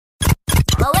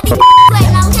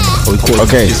We call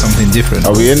it something different.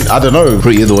 Are we in? I don't know.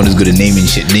 Pretty, you're the one who's good at naming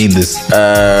shit. Name this.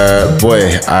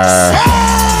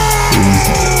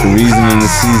 Reasoning,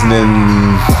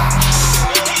 seasoning.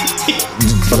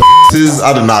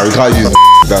 I don't know. We can't use.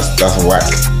 That's whack.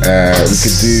 We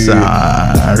could do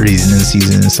reasoning,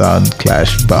 seasoning, sound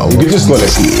clash, battle. We could just call it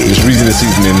just reasoning,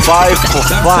 seasoning. 5 for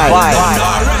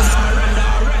 5.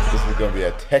 This is gonna be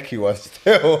a techie one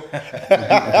still.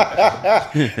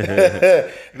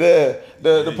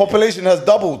 The population has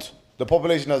doubled. The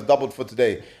population has doubled for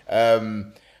today.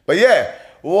 But yeah,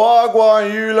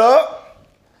 wagwan you lot.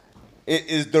 It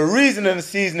is the reasoning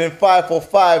seasoning 5 for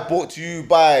 5 brought to you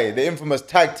by the infamous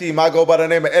tag team. I go by the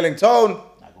name of Ellington.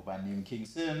 I go by the name of King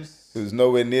Sims. Who's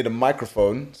nowhere near the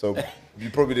microphone, so you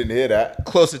probably didn't hear that.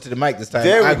 Closer to the mic this time.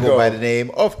 There we I go. go by the name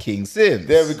of King Sims.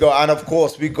 There we go. And of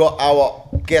course, we got our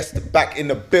guest back in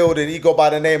the building. He go by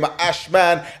the name of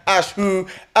Ashman. Ash who?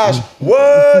 Ash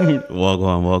what?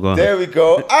 Wagwan. There we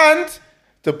go. And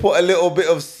to put a little bit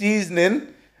of seasoning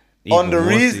on the more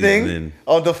reasoning seasoning.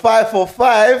 on the 5 for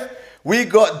 5, we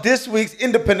got this week's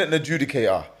independent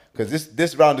adjudicator. Because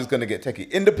this round is going to get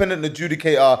techie. Independent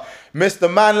adjudicator,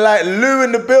 Mr. Man like Lou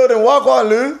in the building. Wagwan,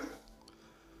 Lou.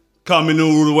 Coming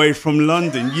all the way from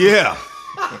London, yeah.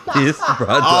 Yes,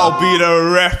 brother. I'll be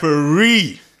the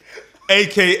referee,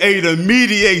 aka the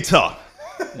mediator,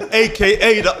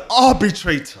 aka the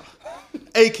arbitrator,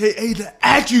 aka the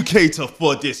educator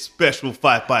for this special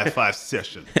 5x5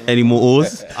 session. Any more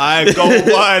oars? I go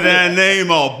by the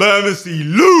name of Bermondsey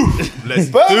Loof. Let's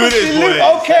do Bermondsey this, Loof,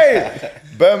 boy. okay.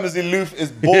 Bermondsey Loof is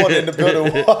born in the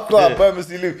building. Wagwan,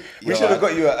 Bermondsey Loof. We should have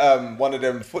got you one of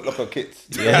them Foot Locker kits.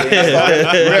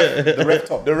 The ref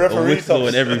top. The referee whistle tops.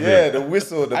 and everything. Yeah, the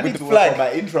whistle, I with need the to work on flag.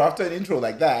 my intro. After an intro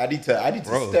like that, I need to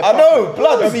step I up. know,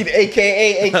 blood. I mean,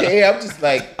 AKA. I'm just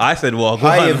like, I said wagwan.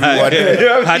 Hi,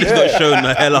 everyone. I just got shown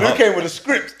the hell Lou up. came with a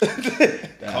script.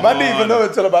 Man didn't even know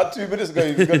until about 2 minutes ago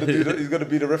he's going to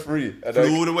be the referee. And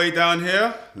Flew all the way down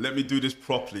here. Let me do this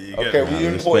properly. You get okay, me? we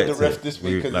imported the respect ref it. this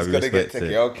week because We it's going to get respect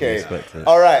techie. it. Okay. We respect it.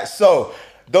 All right, so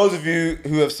those of you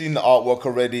who have seen the artwork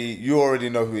already, you already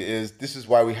know who it is. This is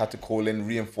why we had to call in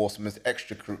reinforcements,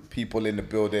 extra people in the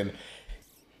building.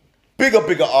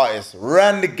 Bigger artists.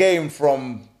 Ran the game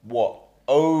from, what,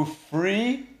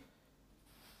 03?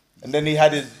 And then he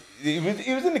had his... He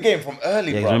was in the game from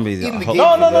early, Yeah, bro. remember he's in the hot-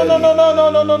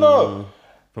 game. No.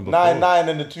 from before. 99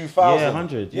 and the 2000. Yeah,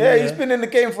 100, Yeah, yeah. he's been in the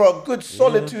game for a good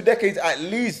solid 2 decades at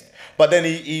least. But then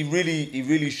he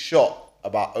really shot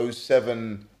about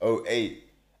 07, 08.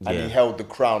 And Yeah. he held the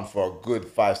crown for a good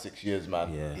 5-6 years,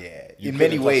 man. Yeah. yeah. You In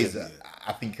many couldn't ways, touch him.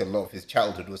 I think a lot of his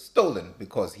childhood was stolen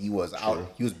because he was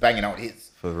out. He was banging out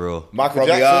hits. For real. Michael From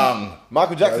Jackson. young.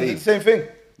 Michael Jackson did the same thing.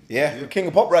 Yeah. The king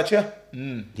of pop right here.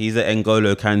 He's an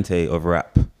N'Golo Kante of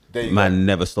rap. There you Man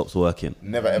never stops working.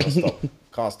 Never ever stop.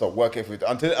 Can't stop working for it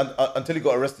until he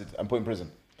got arrested and put in prison.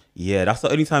 Yeah, that's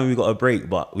the only time we got a break,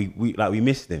 but we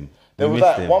missed him. There We was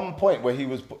missed like him. one point where he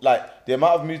was like the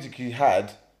amount of music he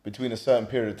had between a certain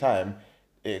period of time,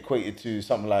 it equated to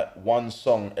something like one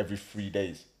song every 3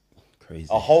 days. Crazy.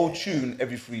 A whole tune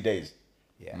every 3 days.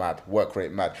 Yeah. Mad. Work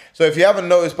rate mad. So if you haven't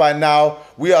noticed by now,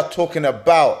 we are talking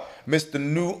about Mr.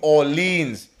 New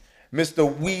Orleans. Mr.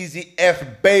 Wheezy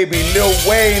F Baby. Lil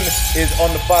Wayne is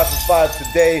on the 5 for 5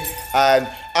 today. And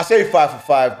I say 5 for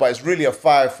 5, but it's really a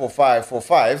 5 for 5 for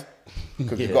 5.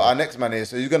 Because we've got our next man here.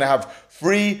 So he's going to have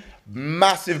 3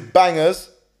 massive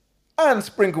bangers and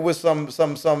sprinkle with some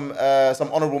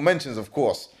honorable mentions, of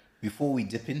course. Before we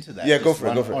dip into that, Yeah, go just for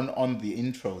it, go for it. On the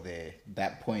intro there,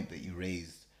 that point that you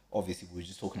raised, obviously we were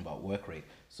just talking about work rate.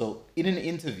 So in an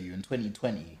interview in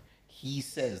 2020, he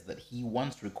says that he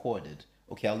once recorded,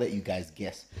 okay, I'll let you guys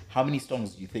guess, how many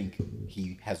songs do you think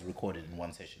he has recorded in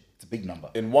one session? It's a big number.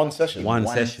 In one session. One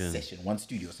session. One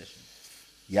studio session.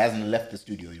 He hasn't left the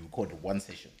studio, he recorded one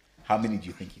session. How many do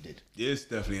you think he did? This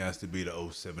definitely has to be the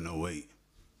 07, 08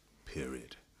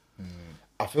 period.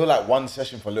 I feel like one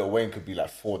session for Lil Wayne could be like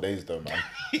 4 days though, man.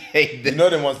 Hey, You know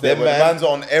them ones there them where man- man's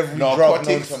on every drug known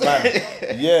narcotics. to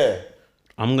man. Yeah.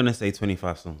 I'm gonna say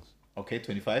 25 songs. Okay,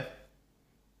 25.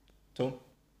 Tone?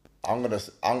 I'm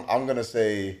gonna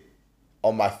say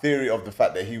on my theory of the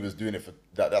fact that he was doing it for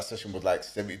that session was like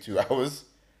 72 hours,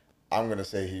 I'm gonna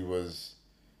say he was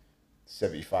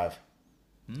 75.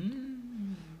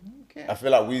 Okay. I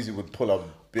feel like Weezy would pull a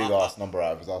big ass number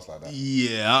out of his ass like that.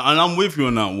 Yeah, and I'm with you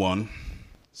on that one.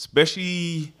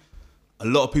 Especially, a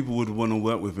lot of people would want to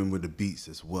work with him with the beats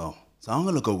as well. So I'm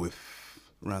going to go with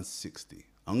around 60.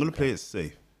 I'm going to play it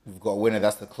safe. We've got a winner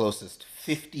that's the closest.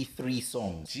 53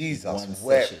 songs. Jesus one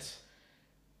wept. session.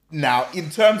 Now, in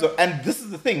terms of, and this is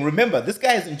the thing. Remember, this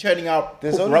guy isn't churning out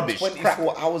There's only rubbish, 24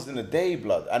 crap, hours in a day,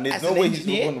 blood. And there's As no an way he's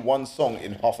engineer? recording one song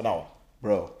in half an hour.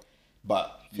 bro.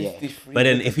 But yeah, 53. But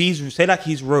then if he's say like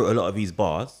he's wrote a lot of these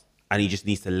bars and he just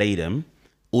needs to lay them,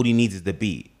 all he needs is the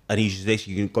beat, and he's just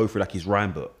basically can go through like his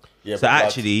rhyme book. Yeah, so but blood,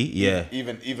 actually, yeah,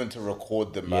 even to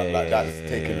record them, man, Yeah, like yeah, that's yeah,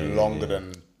 taking yeah, longer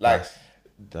than like.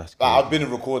 that's Like, crazy. I've been in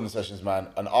recording sessions, man.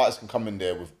 An artist can come in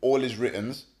there with all his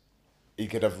writtens. He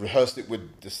could have rehearsed it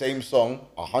with the same song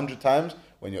 100 times.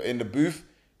 When you're in the booth,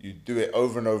 you do it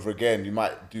over and over again. You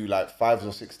might do like 5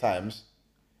 or 6 times,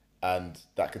 and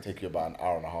that could take you about an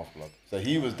hour and a half, blood. So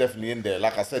he was definitely in there.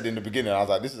 Like I said in the beginning, I was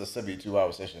like, this is a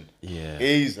 72-hour session. Yeah.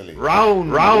 Easily.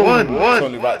 Round one. It's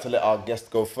only right to let our guest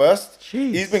go first.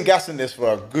 Jeez. He's been gassing this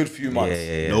for a good few months.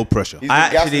 Yeah. No pressure. He's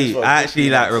been gassing this for a I good few actually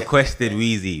like months. requested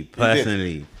Wheezy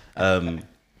personally,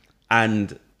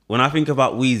 and when I think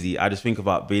about Wheezy, I just think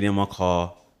about being in my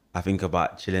car. I think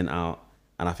about chilling out,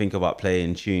 and I think about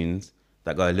playing tunes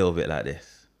that go a little bit like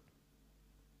this.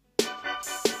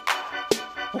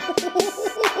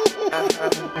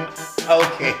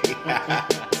 okay.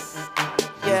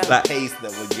 Yeah. Like, Pace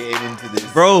that we're getting into this,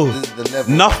 bro, This is the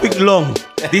level. nothing long.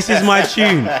 This is my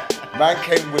tune. Man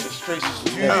came with a straight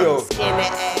studio. Skinny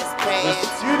ass pants.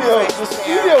 The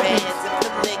studio.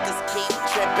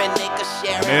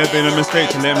 May have been a mistake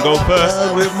to let him go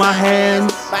first. With my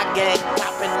hands.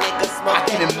 I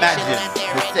can imagine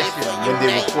the session when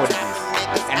they recorded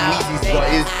this, and Weezy's got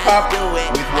his cup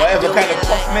with whatever kind of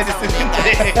cough medicine in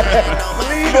there.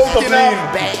 Smoking up.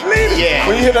 Yeah.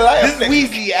 When you hear the light, This is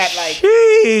Weezy at like.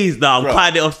 Jeez, no, I'm Bro.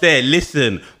 cutting it off there.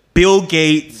 Listen, Bill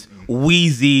Gates,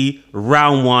 Wheezy,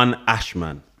 round one,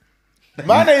 Ashman.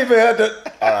 man ain't even heard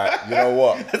that. All right, you know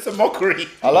what? That's a mockery.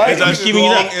 I like It's a it.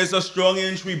 strong, it's a strong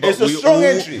entry, but It's a we strong all-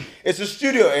 entry. It's a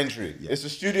studio entry. It's a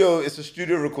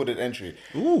studio recorded entry.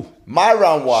 Ooh. My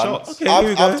round one. Shots. Okay, here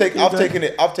we go, here we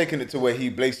go. I've taken it to where he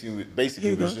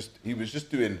basically was just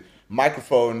doing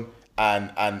microphone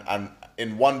and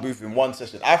in one booth in one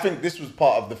session. I think this was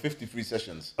part of the 53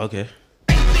 sessions. Okay.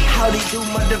 Howdy do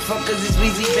motherfuckers, it's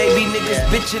Weezy baby niggas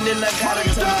bitching and I gotta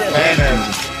touch that.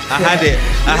 I had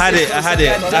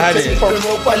it.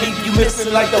 You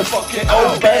missing like the fucking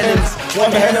old balance.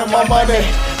 One hand on my money,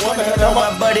 one hand on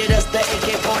my buddy. That's the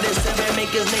AK-47, make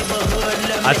his neighborhood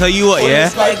love I tell you what, yeah.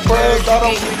 Like birds,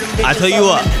 I tell you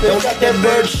what. They got that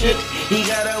bird shit. He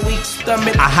got a weak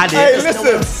stomach. I had it. Hey, Just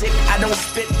know listen. I'm sick. I don't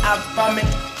spit, I vomit.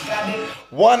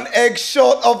 One egg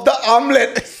short of the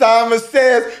omelet. Simon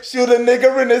says, shoot a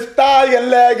nigger in his thigh and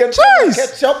leg and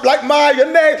ketchup like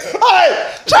mayonnaise.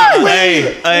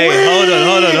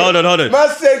 Hey, Hold on. Man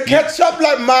said ketchup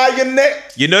like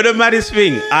mayonnaise. You know the maddest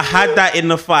thing? I had that in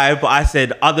the 5, but I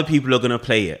said other people are gonna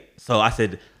play it. So I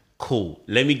said, cool,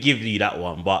 let me give you that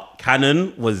one. But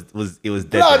Canon was dead.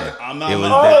 Blood. there. I'm It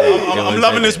was I'm- dead there. I'm- It I'm was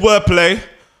loving dead this wordplay.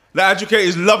 The educator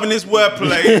is loving this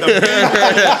wordplay.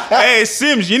 Hey,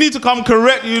 Sims, you need to come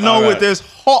correct, All right. with this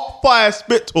hot fire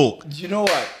spit talk. Do you know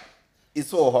what?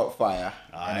 It's all hot fire,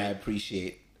 and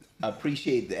I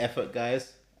appreciate the effort,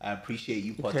 guys. I appreciate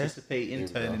you participating,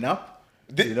 turning up.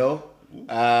 You know,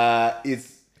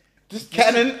 it's just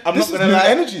Canon. I'm This not is gonna new lie.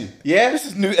 energy. Yeah, This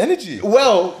is new energy.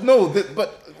 well, no,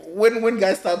 but when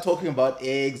guys start talking about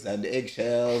eggs and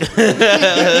eggshells,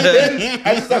 then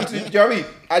I just have to. Do you know what I mean?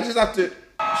 I just have to.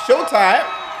 Showtime.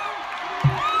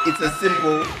 It's as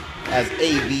simple as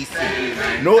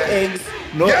ABC. No eggs,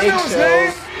 no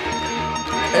eggshells.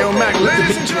 Yo, Mac,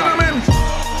 ladies and gentlemen,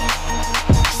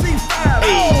 C5.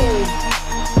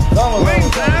 Wing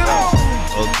time.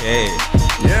 Okay.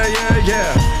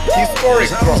 Yeah. Historic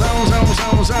drop.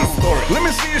 Historic. Let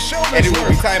me see your shoulders And it will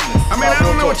be work. timeless. I mean, I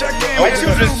don't know what y'all came My here to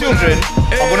children's do, children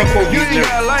but, are gonna quote you these ain't lyrics.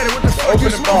 got a lighter. What the fuck Open you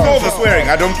the smoking? bar. All the swearing,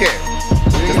 I don't care.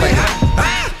 Just like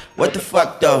What the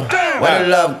fuck though? Where the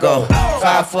love go?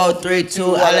 5, 4, 3,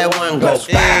 2, I let one go.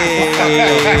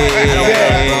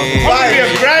 Fire your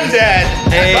granddad.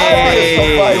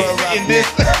 In this.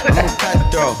 I'm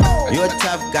cutthroat. You're a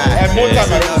tough guy. And more time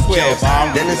I don't swear, Jokes.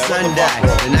 fam. Then the sun died.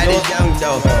 The night is young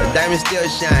though. The diamond still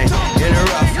shine. In a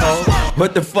rough hole.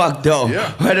 What the fuck though?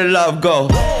 Where the love go?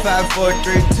 5, 4,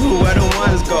 3, 2. Where the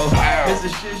ones go? It's a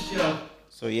shit show.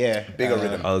 So yeah, Bigger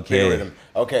rhythm. Okay. Bigger rhythm.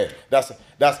 Okay. That's.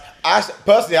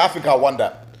 Personally, I think I won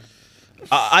that.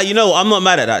 You know, I'm not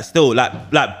mad at that. Still, like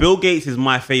Bill Gates is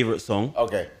my favorite song.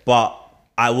 Okay. But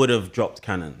I would have dropped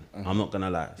Canon. I'm not gonna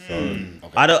lie. So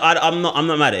I'm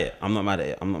not mad at it. I'm not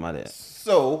mad at it.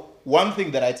 So one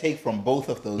thing that I take from both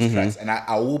of those tracks, and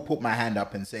I will put my hand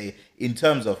up and say, in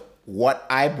terms of what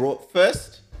I brought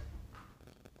first,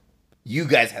 you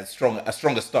guys had a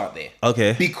stronger start there.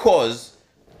 Okay. Because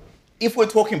if we're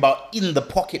talking about in the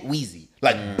pocket Wheezy,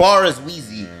 like bars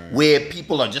Wheezy, where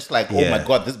people are just like, oh my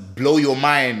god, this blow your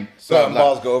mind. Certain Like,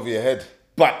 bars go over your head.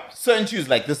 but certain tunes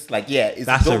like this, like it's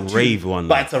That's a dope tune, rave one,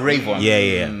 but though. it's a rave one.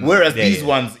 Yeah. Whereas Yeah, these yeah.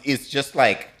 ones, it's just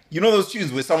like those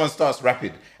tunes where someone starts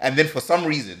rapping and then for some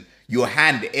reason your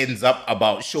hand ends up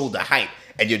about shoulder height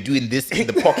and you're doing this in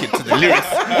the pocket to the lyrics.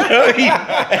 You know what I mean?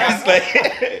 And it's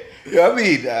like, you know what I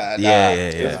mean? Yeah.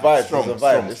 It's vibes. Strong, It's a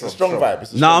vibe. strong, It's a strong, strong vibe.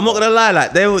 It's a No, strong I'm not vibe. gonna lie.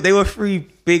 Like they were 3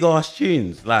 big ass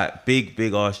tunes, like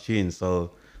big ass tunes.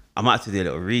 So I might have to do a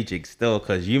little rejig still,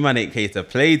 cause you man ain't came to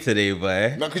play today,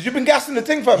 boy. No, because you've been gassing the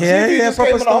thing, fam. Yeah, See, if you yeah, just came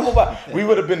proper on a stuff. humble back, we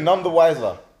would have been none the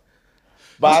wiser.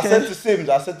 But Okay. I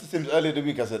said to Sims earlier the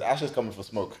week, I said, Ash is coming for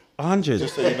smoke. 100,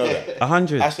 Just so you know that.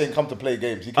 100. Ash ain't come to play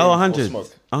games. He came Oh, for 100, smoke.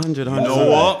 100, You know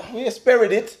what? We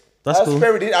spared it. That's I cool.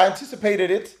 spared it. I anticipated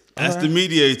it. As the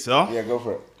mediator, Yeah, go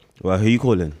for it. Well, who you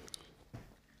calling?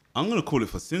 I'm gonna call it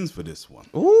for Sims for this one.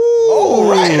 Oh,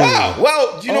 right now.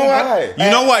 well, do you know Oh, what? right. You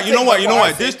know what? You know what? You know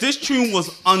I what? This tune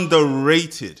was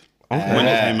underrated when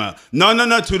it came out. No,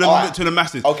 to the Alright. to the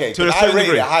masses. Okay, to the 'cause I certain rate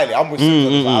degree. it highly. I'm with Sims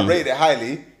on this one. I rate it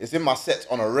highly. It's in my sets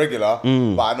on a regular, but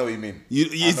I know what you mean. I know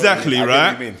what you Exactly, mean. I get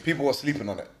right? what you mean. People were sleeping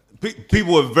on it.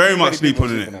 People were very much many people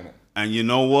sleeping on sleeping it. on it. And you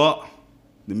know what?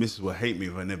 The missus will hate me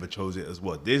if I never chose it as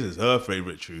well. This is her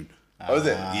favorite tune. Oh, is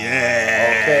it?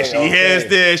 Yeah. Okay, she okay. hears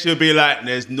this, she'll be like,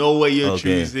 there's no way you're Okay.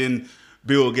 choosing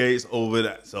Bill Gates over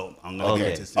that. So I'm going to give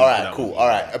it to Sims. All for right, that cool. one. All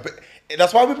right. But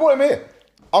that's why we brought him here.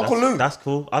 Uncle Lou. That's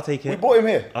cool. I'll take it. We brought him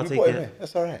here. I'll we take brought it. him here.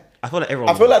 That's all right. I feel like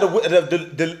everyone. I feel like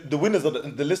the winners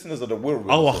of the listeners of the will.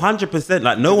 Oh, 100%.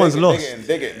 Like no one's lost.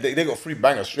 They got 3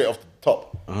 bangers straight off the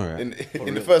top. All right.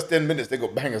 In the first 10 minutes, they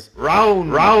got bangers.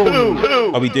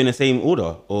 Are we doing the same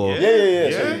order or?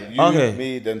 Yeah. So you, Okay.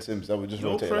 me, then Sims. I would just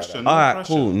No rotate pressure. like No All right, pressure.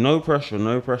 cool.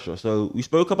 No pressure. So we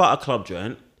spoke about a club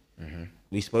joint.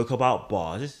 We spoke about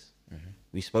bars.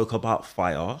 We spoke about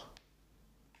fire.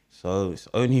 So it's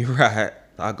only right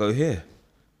that I go here.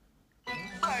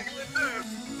 that.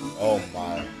 Oh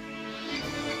my.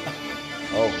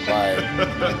 Oh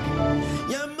my.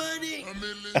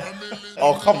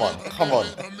 Oh come on.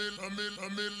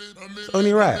 It's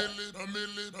only right.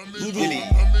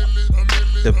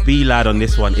 The B lad on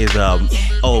this one is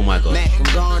oh my god.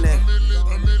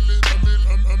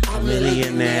 A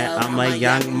millionaire, I'm a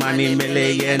young money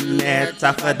millionaire,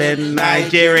 tougher than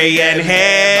Nigerian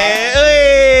hair.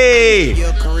 Hey!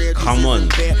 Come on.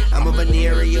 I'm a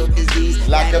venereal disease.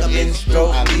 Like a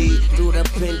minstrel. Through the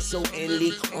pencil and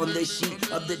leak on the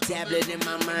sheet of the tablet in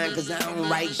my mind. Cause I don't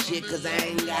write shit. Cause I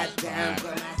ain't got time for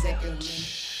my second.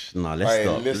 No, let's Hey,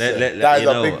 stop. listen, Let, that is you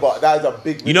a know big what? bar. That is a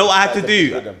big. You know what I had to That's a big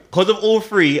do? rhythm. Because of all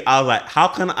 3, I was like, how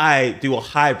can I do a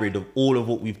hybrid of all of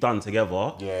what we've done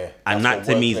together? Yeah, And that's that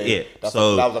got to me is wordplay. it. That's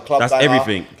So that was a club that's banger.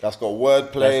 everything. That's got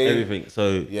wordplay. That's everything.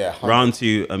 So Yeah, 100. round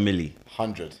 2, a milli.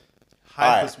 100. Hype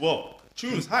Alright. as well.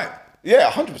 Tune's hype. Yeah,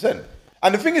 100%.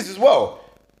 And the thing is as well,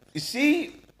 you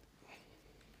see,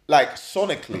 like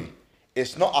sonically,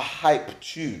 it's not a hype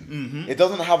tune. It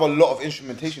doesn't have a lot of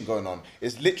instrumentation going on.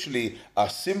 It's literally a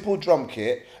simple drum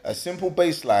kit, a simple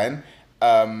bass line,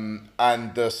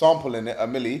 and the sample in it, a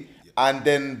milli, and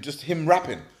then just him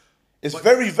rapping. It's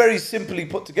very, very simply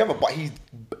put together. But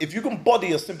if you can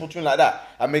body a simple tune like that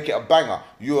and make it a banger,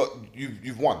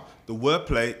 you've won. The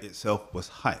wordplay itself was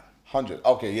hype. 100.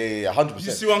 Okay, yeah, 100%.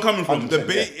 You see where I'm coming from? The 100%,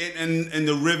 beat yeah. and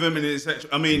the rhythm and etc.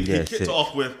 I mean, Yeah, he kicked sick. it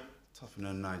off with tougher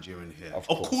than Nigerian here. Of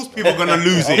course, course, people are gonna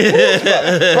lose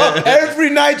it. Bro, every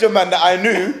Niger man that I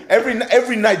knew,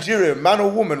 every Nigerian man or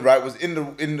woman, right, was in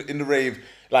the rave,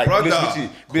 like Brother. listening to you,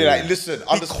 be like, listen,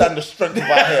 understand the strength of our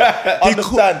hair,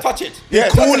 understand, touch it. He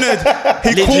cornered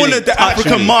the touch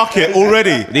African me. market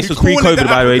already. This He was pre-COVID, cornered the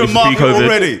by the way. This African was market pre-COVID.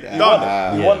 already.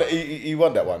 Done. He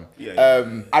won that one.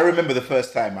 I remember the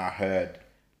first time I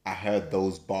heard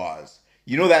those bars.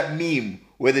 You know that meme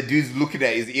where the dude's looking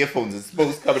at his earphones and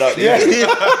smoke's coming out? Yeah.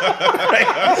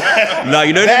 No,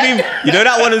 you know that meme? You know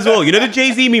that one as well? You know the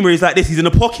Jay-Z meme where he's like this, he's in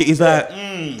the pocket, he's like,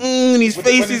 and his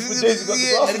face when is,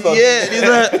 Jay-Z got the glasses on.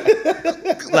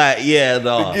 yeah, he's like, yeah,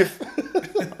 no. If-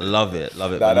 Love it, Nah,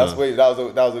 but that's no. wait. That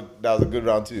was a good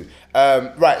round too.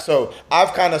 Right, so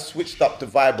I've kind of switched up the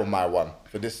vibe on my one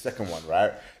for this second one.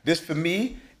 Right, this for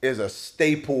me is a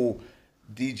staple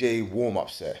DJ warm up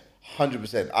set.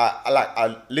 100%.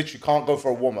 I literally can't go for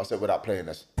a warm up set without playing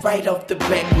this. Right off the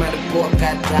back, my boy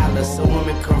got dollars, so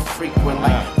women come frequent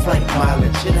like flight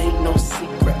mileage. It ain't no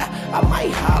secret. I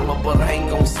might holler, but I ain't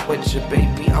gon' sweat you,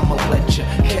 baby. I'ma let you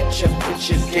catch up with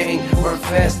your gang, run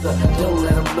faster. Don't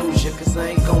let them lose you, cause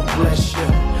I ain't gon' bless you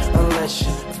unless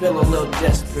you feel a little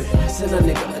desperate. Send a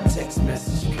nigga a text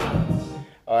message.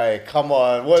 Alright, come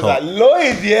on. What is Top. that?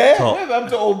 Lloyd, yeah? Top. Whatever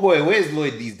happened to old boy? Where's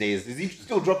Lloyd these days? Is he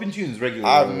still dropping tunes regularly?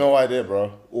 I have no idea,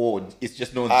 bro. Or it's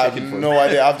just no one's I have checking for no him?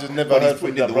 idea. I've just never But he's heard from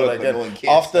putting in that the brother work, but again. no one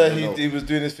cares. After I don't know. he was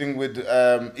doing this thing with,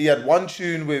 he had one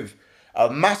tune with, a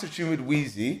massive tune with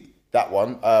Wheezy, that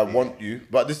one, Want You,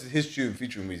 but this is his tune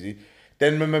featuring Wheezy.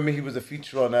 Then remember he was a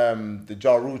feature on the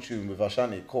Ja Rule tune with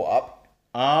Ashanti, Caught Up.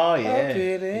 Oh, yeah. I'm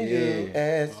feeling you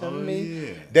as to me.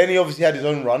 yeah. Then he obviously had his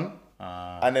own run.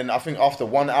 And then I think after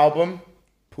one album,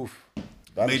 poof.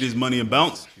 Made his money and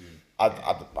bounced.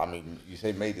 I mean, you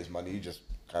say made his money, you just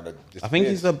kind of I think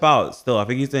he's about still. I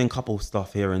think he's doing a couple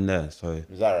stuff here and there. So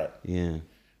Is that right? yeah.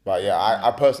 But yeah, I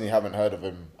personally haven't heard of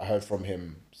him. I heard from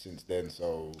him since then,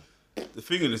 so... The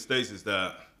thing in the States is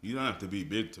that you don't have to be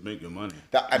big to make your money.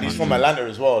 And he's from Atlanta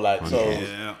as well, like, so...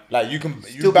 Yeah. Like, you can...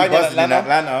 Still You be bang in buzzing in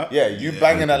Atlanta. Atlanta. Yeah, you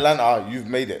bang in Atlanta, you've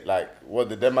made it. Like, what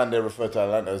the them man, they refer to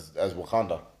Atlanta as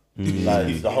Wakanda. Like,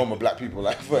 it's the home of black people,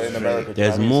 like, in America. do you know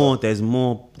There's what I mean?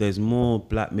 more. There's more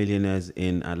black millionaires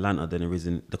in Atlanta than there is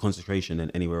in the concentration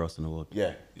than anywhere else in the world.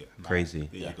 Yeah. Crazy.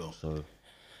 There you go.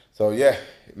 So yeah,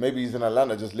 maybe he's in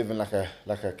Atlanta just living like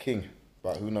a king,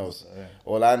 but who knows?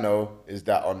 All I know is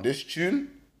that on this tune,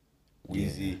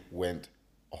 Wheezy went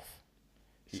off.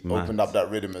 He Smart. opened up that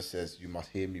rhythm and says, "You must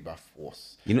hear me by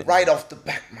force." You know- right off the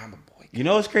back, man, boy. You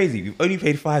know what's crazy? We've only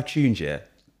played 5 tunes, yeah.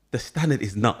 The standard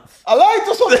is nuts. I like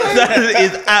that's what The I'm saying. standard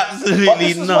is But absolutely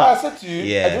this is what I nuts. said to you.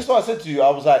 Yeah. And this is what I said to you. I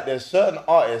was like, there's certain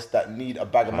artists that need a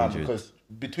bag of man Hundreds. because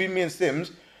between me and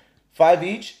Sims, 5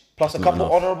 each plus a not couple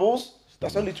enough. honorables.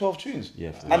 That's only 12 tunes.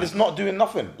 Yeah, and it's not doing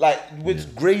nothing. Like, it's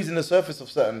grazing the surface of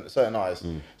certain artists.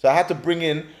 So I had to bring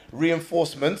in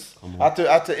reinforcements. I had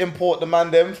to import the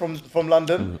man them from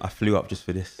London. I flew up just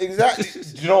for this. Exactly.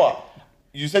 Do you know what?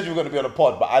 You said you were going to be on a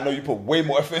pod, but I know you put way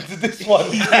more effort into this one.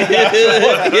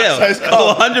 Yeah, So it's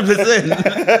calm.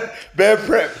 100%. Bare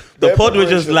prep. The bare pod was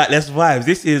just preparation. like, let's vibes.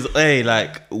 This is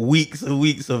like weeks and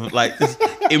weeks of like just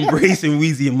embracing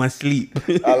Wheezy in my sleep.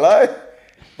 I lie.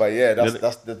 But yeah,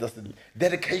 that's the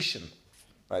dedication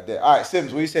right there. All right, Sims,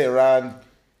 what do you say? Round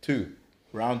 2.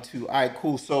 Round 2. All right,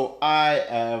 cool. So I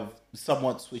have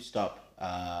somewhat switched up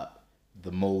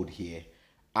the mode here.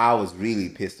 I was really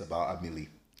pissed about Amili.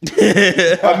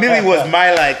 Amili was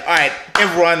my like, all right,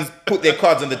 everyone's put their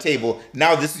cards on the table.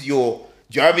 Now this is your,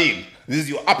 do you know what I mean? This is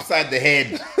your upside the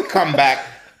head comeback.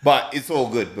 But it's all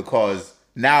good because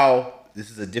now this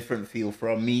is a different feel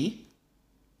from me.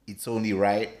 It's only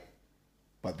right.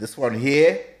 But this one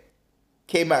here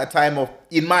came at a time of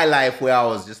in my life where I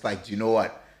was just like, do you know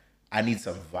what? I need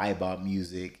some vibe out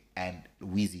music, and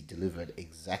Wheezy delivered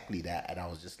exactly that. And I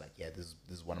was just like, yeah, this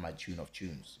is one of my tune of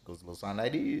tunes. It goes a little sound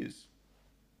like this.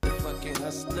 Speaks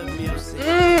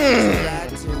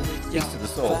to the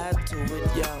soul.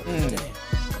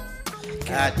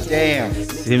 God damn.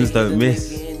 Sims don't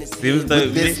miss. Sims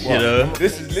don't this miss, one. you know.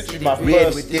 This is literally my Weird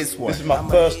first. with this one. This is my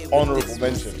first honourable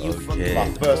mention. Okay.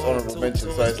 My first honourable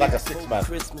mention. So it's like a 6-man.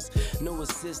 Christmas, no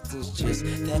assistance, just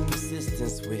that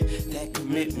persistence with that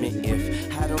commitment.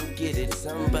 If I don't get it,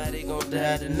 somebody gon'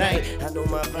 die tonight. I know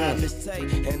my vibe is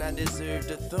tight, and I deserve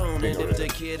the throne. And if the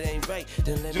kid ain't right,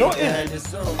 then let Do you know me what it find the is?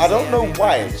 zone. I don't know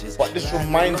why, but this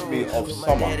reminds me of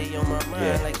summer.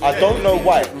 Yeah. I don't know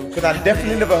why, because I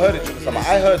definitely never heard it during the summer.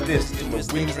 I heard this in the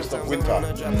winterest of winter.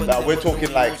 That we're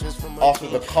talking like after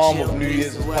the calm of New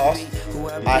Year's has passed.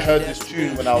 I heard this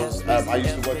tune when I was, I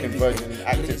used to work in Virgin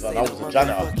Active and I was a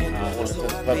janitor, all intents and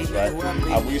purposes, right?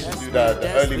 And we used to do the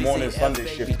early morning Sunday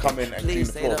shift, come in and clean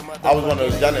the floor. I was one of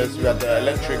those janitors who had the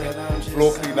electric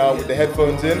floor cleaner with the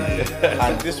headphones in,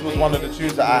 and this was one of the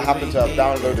tunes that I happened to have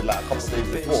downloaded like a couple of days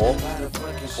before.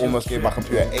 Almost gave my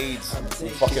computer AIDS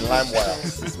with fucking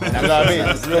LimeWire. You know what I mean?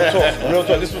 Real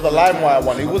talk. This was a LimeWire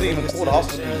one. It wasn't even called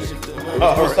house music. It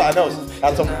was called something else.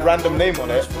 Had some random name on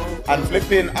it. And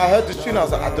flipping, I heard this tune. I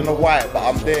was like, I don't know why, but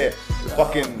I'm there,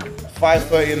 fucking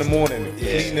 5:30 in the morning,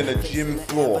 cleaning the gym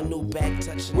floor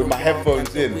with my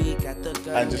headphones in,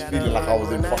 and just feeling like I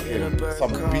was in fucking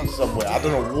some beach somewhere. I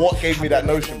don't know what gave me that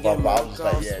notion, but I was just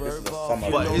like, yeah, this is a summer.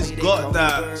 But it's got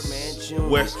that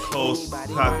West Coast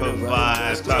type of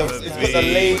vibe, type of It's got the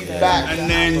laid back. and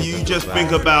then you just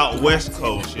think about West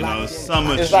Coast, you know,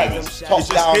 summer It's like tunes. top It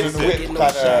just down hits and it. whip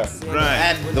kind of. Right.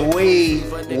 And the way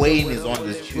Wayne is on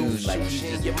this tune, like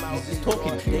he's just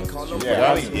talking to you. You know what I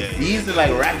mean? Yeah. He's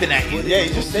like rapping at you. Yeah,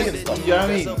 he's just saying stuff. You know what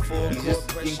I mean? He's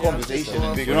just in conversation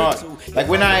and figuring out. Like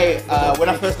when I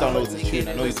first downloaded this tune,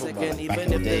 I know you talked about like, back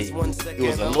in the day, it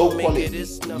was a low quality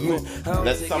loop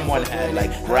that someone had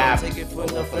like grabbed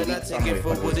off a leak somewhere,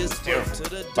 but it was terrible.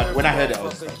 But when I heard it, I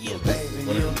was like, yo, this is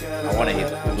I want to hear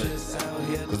the full verse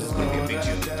because this is gonna be a big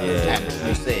tune. Yeah. And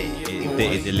you say It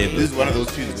it delivers. This is one of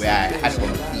those tunes where I had it on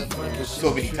repeat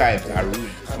so many times I ruined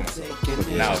it. But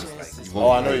now it's like, you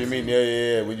Oh, I know what you mean.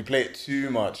 Yeah. When you play it too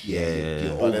much.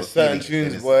 Yeah. But there's certain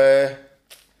tunes where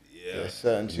there's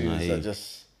certain Nah, tunes yeah. that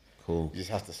just Cool. you just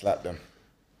have to slap them.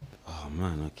 Oh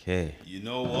man, okay. You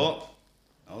know what?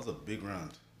 That was a big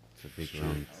round. It's a big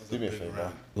round. Do me a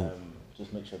favor.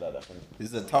 Just make sure that happens. This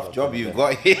is a tough job you've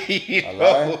got here. I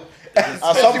lie. At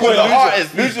some point,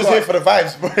 Lou's just here for the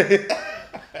vibes,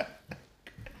 bro.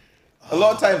 A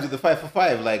lot of times with the 5 for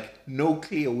 5, like no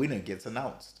clear winner gets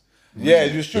announced. Yeah,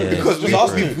 it's true. Yeah, because it's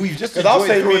just different. ask me. We've just Because I'll enjoyed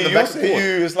say throwing me, the you'll back say and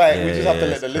you. It's like we Yeah, just have to yeah,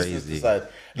 let the it's listeners crazy. decide.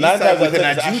 This 9 time times with out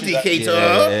an of 10,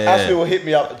 adjudicator. Ashley will hit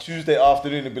me up Tuesday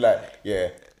afternoon and be like, "Yeah,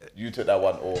 you took that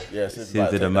one," or "Yeah, Sid might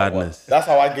did take the that one." madness. That's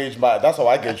how I gauge my. That's how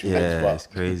I gauge your Yeah, match, it's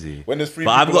crazy. When there's three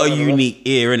but I've people got a on the road- unique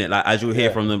ear in it. Like as you'll hear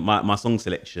Yeah. from my song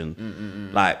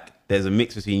selection, like there's a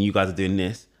mix between you guys are doing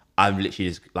this. I'm literally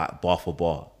just like bar for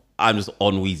bar. I'm just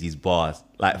on Weezy's bars,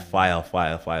 like fire.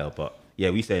 But yeah,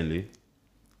 we saying Lou.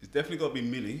 It's definitely got to be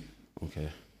Millie. Okay.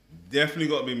 Definitely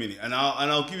got to be Millie. And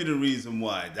I'll give you the reason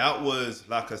why. That was,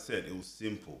 like I said, it was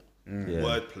simple. Yeah.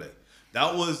 Wordplay.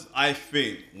 That was, I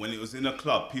think, when it was in a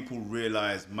club, people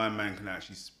realized my man can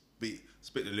actually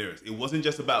spit the lyrics. It wasn't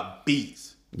just about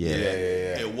beats. Yeah.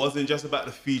 It wasn't just about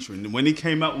the featuring. When he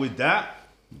came out with that,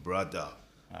 brother,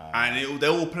 and they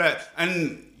all play.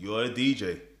 And you're a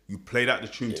DJ. You played out the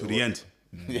tune to the end.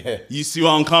 Yeah. You see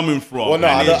where I'm coming from. Well, no,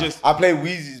 and I, it just, I play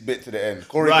Weezy's bit to the end.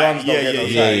 Corey Right, Grant's don't yeah, get no yeah,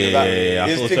 shine. yeah. I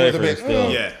His feel thing sorry was a for bit. him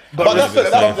still. yeah. But that's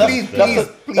the,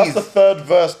 please. that's the third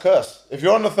verse curse. If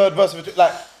you're on the third verse, of it,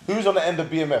 like who's on the end of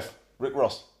BMF? Rick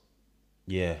Ross.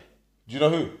 Yeah. Do you know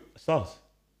who? Stars.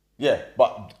 Yeah,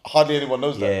 but hardly anyone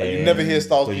knows that. Yeah, Like, you yeah, never hear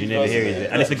Styles Because you P's never verse hear in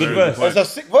it, and it's a good verse. It's a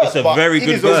sick verse. It's a but very in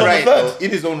good his own verse. right, Right, in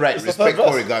his own right, It's the respect third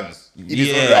Corey verse. Guns. In his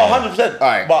Yeah. own Yeah, right. 100%.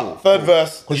 Alright, but cool, third cool.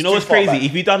 verse. Because you know what's crazy?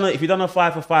 If you done a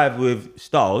 5 for 5 with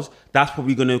Styles, that's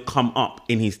probably gonna come up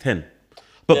in his 10.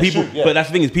 But Yeah, people, true, yeah. but that's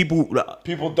the thing is people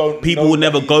People will know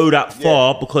never that go that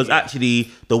far yeah. because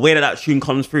actually the way that tune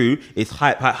comes through is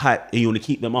hype, and you want to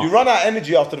keep them up. You run out of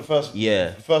energy after the first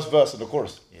Yeah. verse of the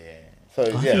chorus. Yeah. So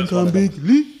yeah. think it's one I'm of them. Big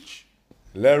Leech.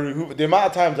 Larry Hoover. The amount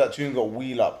of times that tune got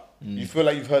wheel up, you feel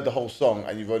like you've heard the whole song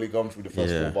and you've only gone through the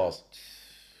first Yeah. 4 bars.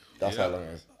 That's how long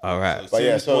it is. All right, But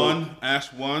yeah, Sims so- one,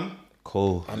 Ash one.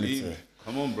 cool. Leave.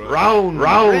 Come on, bro.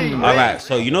 Round. All right,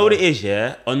 so you know what it is,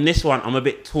 yeah? On this one, I'm a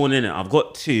bit torn in it. I've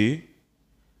got 2.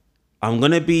 I'm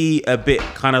going to be a bit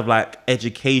kind of like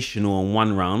educational on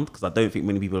one round because I don't think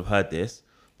many people have heard this,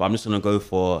 but I'm just going to go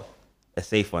for a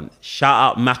safe one. Shout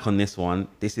out Mac on this one.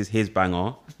 This is his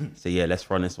banger. So yeah, let's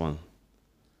run this one.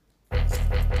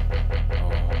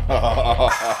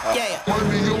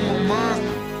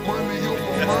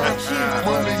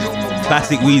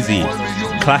 Classic Weezy.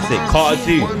 Classic Carter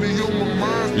 2.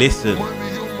 Listen.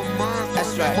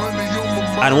 That's right.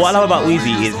 And what I love about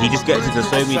Weezy is he just gets into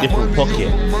so many different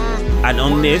pockets. And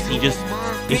on this, it's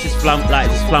just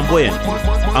flamboyant.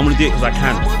 I'm gonna do it because I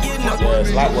can. Yeah,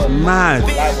 it's light work. Mad.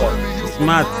 Light work. It's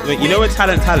mad. Wait, you know what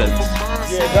talents?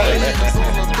 Yeah,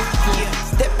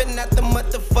 exactly. Stepping at the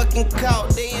motherfucking cow,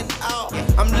 day and out.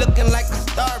 I'm looking like a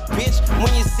star, bitch.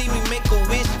 When you see me make a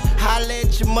wish, holla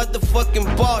at your motherfucking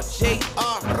ball,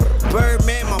 JR.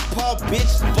 Birdman, my paw,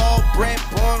 bitch. Ball bred,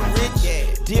 born rich.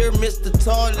 Dear Mr.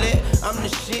 Toilet, I'm the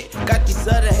shit. Got these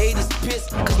other haters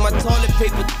pissed, cause my toilet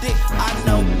paper thick, I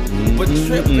know. But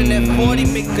tripping at 40,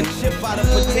 make a chip out of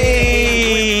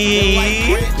potato.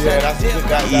 Yeah, that's a good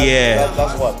guy. Yeah.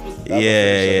 That's one. That's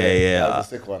Yeah. That's a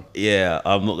sick one. Yeah,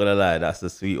 I'm not gonna lie, that's a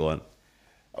sweet one.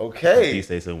 Do Okay. you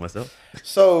say so myself?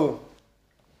 So,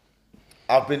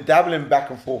 I've been dabbling back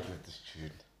and forth with this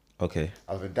tune. Okay.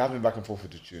 I've been dabbling back and forth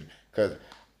with the tune because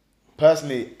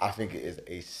personally, I think it is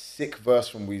a sick verse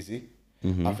from Weezy.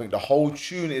 I think the whole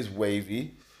tune is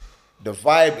wavy. The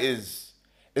vibe is,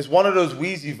 it's one of those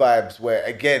Weezy vibes where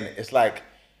again, it's like,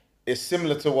 it's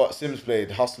similar to what Sims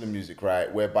played, hustling music,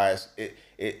 right? Whereby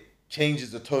it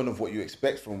changes the tone of what you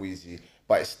expect from Weezy,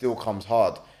 but it still comes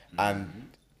hard. And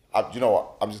you know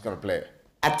what? I'm just gonna play it.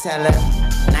 I tell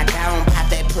her, knock down, pop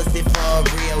that pussy for a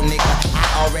real nigga.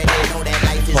 I already know that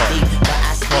life is deep, but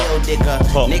I still dig her.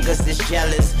 Niggas is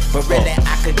jealous, but really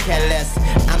I could care less.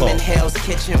 I'm in Hell's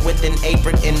Kitchen with an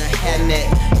apron in a hairnet.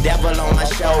 Devil on my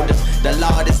shoulders, the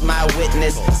Lord is my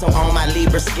witness. So on my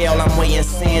Libra scale, I'm weighing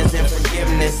sins and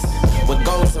forgiveness. What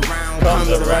goes around comes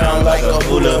around like a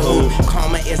hula hoop.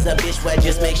 Karma is a bitch, but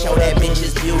just make sure that bitch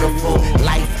is beautiful.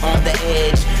 Life on the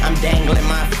edge, I'm dangling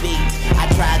my feet. I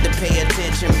tried to pay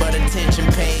attention, but attention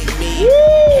paid me.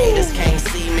 Haters can't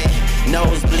see me,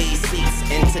 nosebleed seats.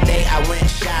 And today I went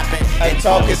shopping and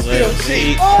talking still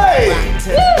cheap. Rock to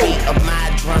the beat of my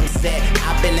drum set.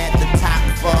 I've been at the top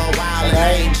for a while and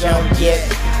I ain't jumped yet.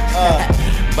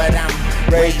 But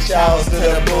I'm Ray Charles to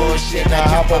the bullshit. I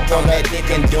hop up on that dick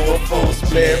and do a full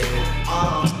split.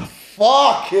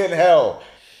 Fucking hell.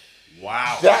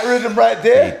 Wow. That rhythm right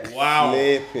there? Wow.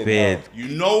 Flipping Big. hell. You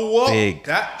know what? Big.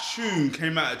 That tune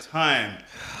came at a time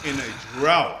in a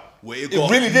drought where it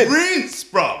got really did.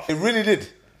 rinsed, bruv. It really did.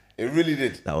 It really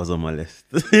did. That was on my list.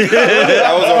 That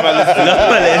was on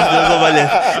my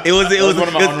list. It was one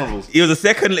of my honorables. It was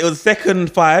a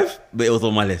second 5, but it was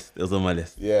on my list. It was on my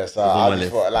list. Yeah, so It was on I my just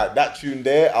list. thought, like, that tune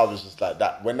there, I was just like,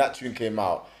 that. When that tune came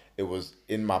out, it was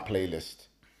in my playlist.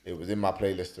 It was in my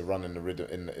playlist to run in the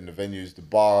rhythm, in the venues, the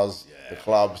bars, the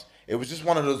clubs. It was just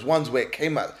one of those ones where it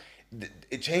came out,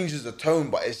 it changes the tone,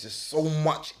 but it's just so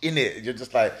much in it. You're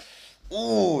just like,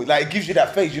 ooh, like it gives you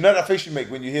that face. You know that face you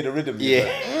make when you hear the rhythm? You're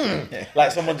like,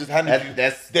 like someone just handed you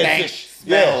That's dead stank fish.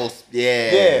 smells.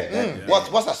 Yeah.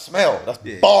 What's that smell? That's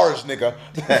bars,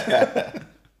 nigga.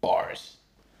 Bars.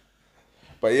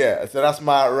 But yeah, so that's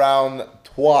my round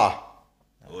trois.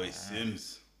 Oi,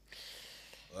 Sims.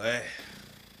 Oi.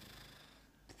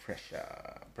 Pressure.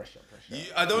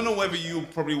 I don't know whether you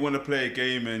probably want to play a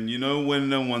game, and you know when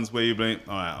them ones where you're like,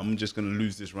 all right, I'm just going to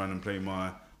lose this round and play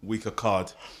my weaker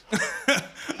card. But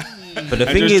the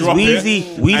thing just is, drop it,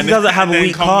 Weezy and doesn't have and a then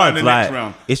weak come back card. the next Like,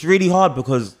 round. it's really hard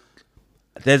because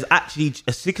there's actually,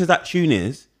 as sick as that tune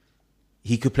is,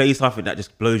 he could play something that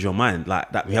just blows your mind,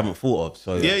 like that we haven't thought of.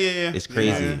 So Yeah. it's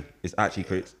crazy. Yeah. It's actually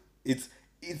crazy.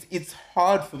 It's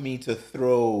hard for me to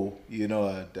throw, you know,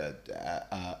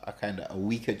 a kind of a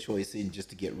weaker choice in just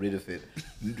to get rid of it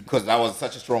because that was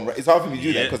such a strong. It's hard for me to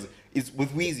do that because it's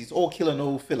with Weezy. It's all killer,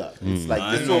 no filler. It's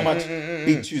like there's so much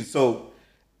big tunes. So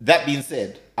that being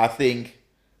said, I think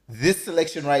this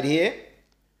selection right here,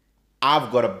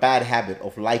 I've got a bad habit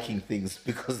of liking things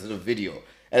because of the video.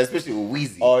 And especially with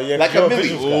Weezy. Oh, yeah, like you're a a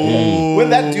million. visuals guy. When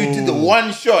that dude did the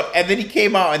one shot and then he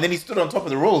came out and then he stood on top of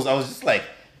the rolls, I was just like,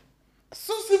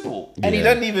 so simple. And he Yeah.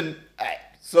 doesn't even.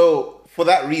 So for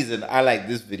that reason, I like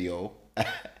this video.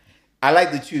 I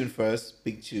like the tune first,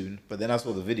 big tune, but then I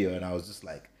saw the video and I was just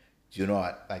like, do you know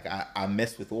what? Like I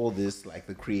messed with all this, like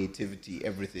the creativity,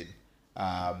 everything.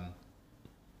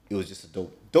 It was just a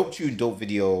dope tune, dope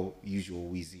video, usual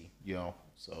Weezy, you know.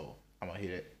 So I'm gonna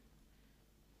hit it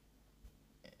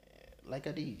like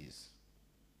a these.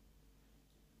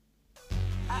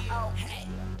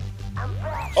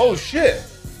 Oh shit.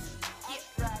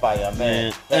 Fire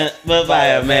man.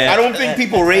 I don't think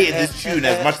people rated this tune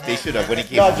as much as they should have when it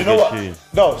came No, out. do you know what? tune.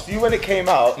 No, see when it came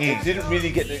out, it didn't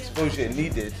really get the exposure it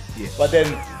needed. Yeah. But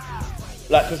then,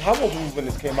 like, because how old was he when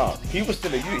this came out? He was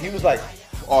still a youth. He was like,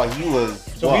 Oh, he was.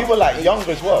 so we were like young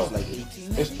as well. Like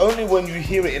 18. It's only when you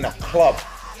hear it in a club,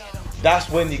 that's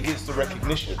when it gets the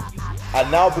recognition. And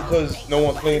now because no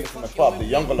one's playing this in the club, the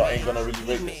younger lot ain't gonna really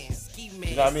rate this.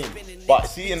 You know what I mean? But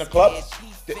see in the club,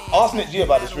 ask Nick G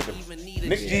about this rhythm.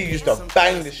 Nick G used to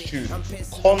bang this tune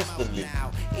constantly.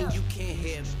 And you can't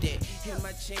have that. And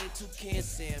my chain too can't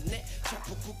Sam that.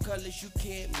 Tropical colors you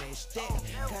can't match that.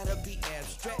 Gotta be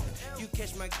abstract. You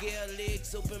catch my girl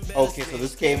legs open. Okay, so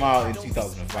this came out in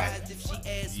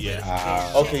 2005.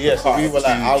 Yeah. Okay, yeah, so we were like,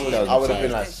 I would have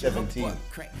been like 17.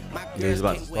 He was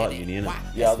about to start uni, innit?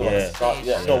 Yeah, I was about to start.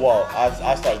 Yeah, so well,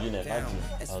 I started uni at 19.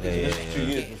 Okay, This is 2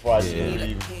 years before I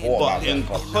even thought But about in it.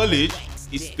 college,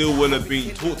 it still will have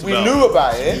been talked We about. knew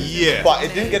about it, Yeah. but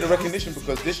it didn't get the recognition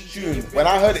because this tune, when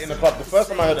I heard it in the club, the first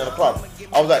time I heard it in the club,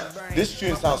 I was like, this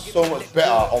tune sounds so much better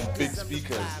on big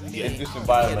speakers in this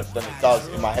environment than it does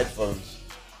in my headphones.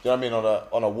 Do you know what I mean?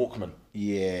 On a Walkman.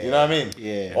 Yeah. You know what I mean?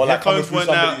 Yeah. Or like Headphones went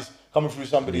out. coming through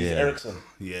somebody's Yeah. Ericsson.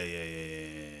 Yeah.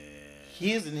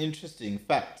 Here's an interesting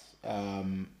fact.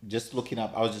 Just looking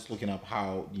up, I was just looking up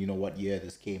how, you know, what year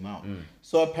this came out.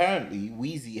 So apparently,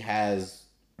 Weezy has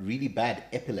really bad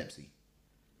epilepsy.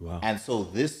 Wow. And so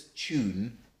this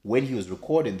tune, when he was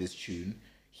recording this tune,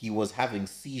 he was having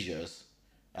seizures.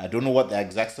 I don't know what the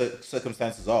exact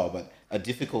circumstances are, but a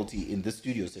difficulty in this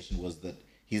studio session was that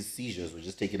his seizures were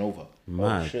just taking over.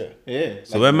 Mad. Oh, shit. Yeah.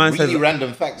 So when man really says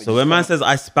random fact. that So just when man come- says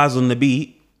I spaz on the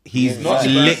beat, he's not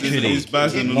literally He's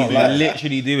spazzing on not the like beat.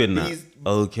 literally doing that. He's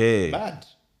Okay. bad.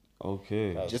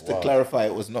 Okay. Just to clarify,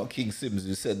 it was not King Sims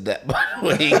who said that. By the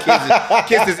way, in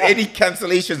case there's any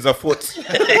cancellations afoot,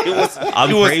 it was.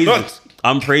 I'm it was praising. not.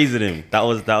 I'm praising him. That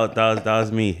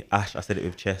was me. Ash, I said it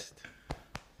with chest.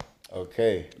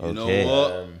 Okay. You know Okay.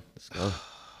 what? Let's go.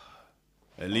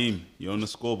 Aleem, you're on the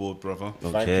scoreboard, brother.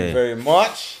 Thank you Okay. very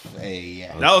much. Hey,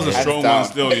 yeah. That was a Okay. strong Hands one down.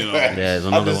 still, you know. Yeah, there's I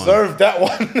another one. deserved that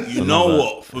one. You know another-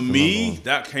 what? For that's me, another one.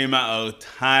 that came at a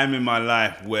time in my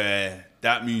life where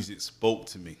that music spoke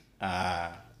to me.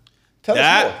 Tell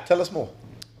That- us more. Tell us more.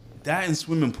 That in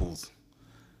swimming pools.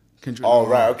 Kendrick Oh,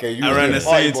 Lamar. right, okay. You was Around doing the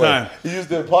party same boy. time. You was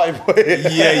doing party boy.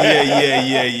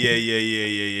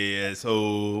 Yeah.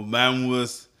 So man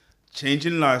was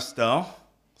changing lifestyle,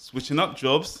 switching up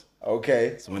jobs.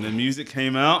 Okay. So when the music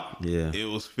came out, Yeah. it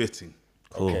was fitting.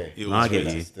 Cool. Okay. It No, I was get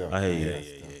fitting. you. Still. I hear you. Yeah.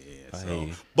 I So, hear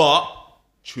you. but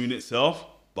tune itself,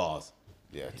 bars.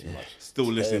 Yeah, too much. Still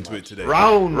listening to it today.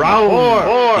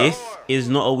 This is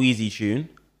not a Wheezy tune,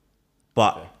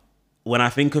 but when I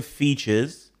think of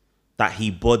features that he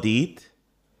bodied,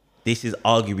 this is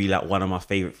arguably like one of my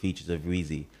favorite features of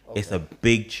Wheezy. It's a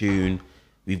big tune.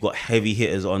 We've got heavy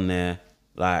hitters on there.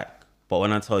 Like, but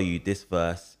when I tell you this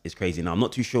verse is crazy. Now I'm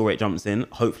not too sure where it jumps in.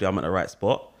 Hopefully I'm at the right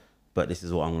spot, but this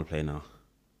is what I'm gonna play now.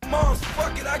 Moms,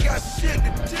 fuck it, I got shit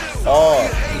to do. Oh.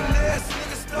 You hating ass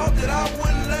niggas thought that I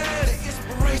wouldn't last.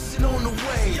 Inspiration on the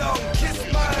way. Yo, kiss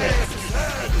my ass.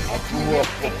 I grew up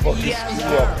for fucking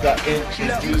screw up. Got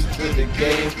introduced to the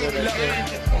game.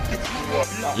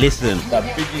 Listen, That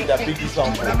Biggie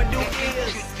song.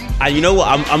 and you know what?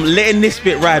 I'm letting this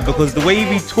bit ride because the way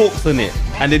he talks on it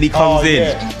and then he comes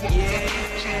in.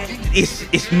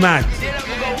 It's mad.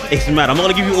 It's mad. I'm not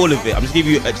gonna give you all of it. I'm just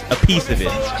giving you a piece of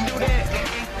it.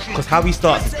 Because how he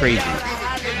starts is crazy.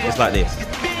 It's like this.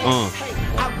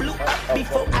 I blew up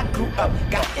before I grew up.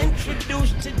 Got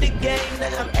introduced to the game.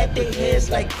 Now I'm at their heads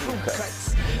like crew cuts.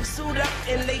 Suit up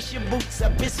and lace your boots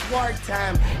up. It's war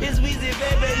time. It's Weezy,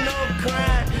 baby, no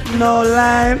crime. No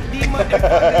line. These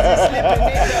motherfuckers is slipping in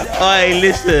the Hey,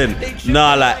 listen.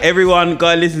 Nah, like everyone, go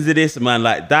and listen to this, man.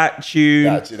 Like that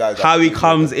tune, That how he tune,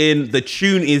 comes in, the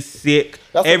tune is sick.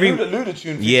 That's a Luda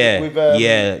tune. Yeah, with,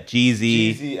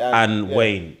 Jeezy Jeezy and yeah.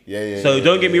 Wayne. Yeah. So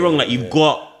don't get me wrong, like you've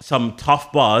got some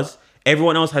tough bars.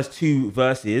 Everyone else has 2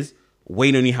 verses.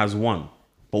 Wayne only has 1.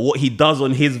 But what he does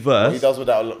on his verse He does with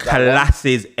that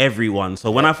classes everyone. So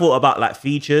when I thought about like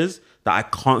features that I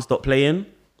can't stop playing,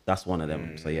 that's one of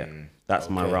them. So yeah, that's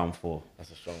my round 4.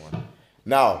 That's a strong one.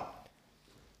 Now,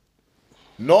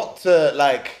 not to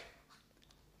like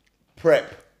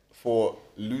prep for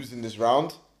losing this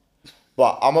round,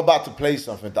 but I'm about to play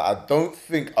something that I don't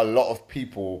think a lot of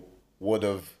people would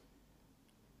have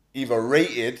either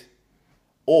rated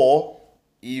or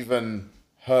even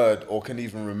heard or can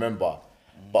even remember.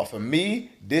 But for me,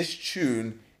 this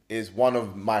tune is one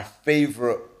of my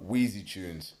favorite Wheezy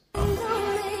tunes.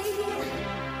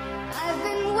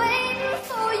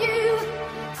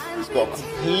 It's got a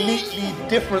completely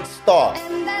different start.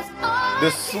 The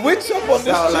switch up on That's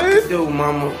all I this could tune, do,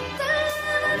 mama. I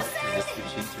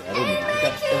don't even think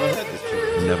I've ever heard this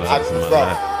tune. Never heard this in my bruv,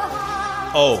 life.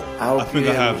 Oh, I think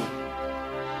I have.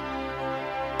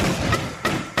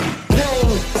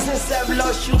 Pain, since I've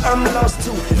lost you, I'm lost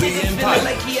too. Nigga feeling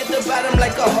like he at the bottom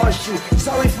like a horseshoe.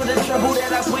 Sorry for the trouble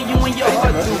that I put you in your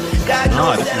heart to. God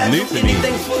knows this that I is do new to me.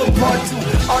 anything for the part 2.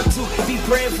 R2, be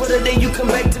praying for the day you come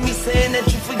back to me saying that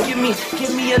you forgive me.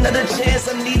 Give me another chance,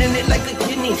 I'm needing it like a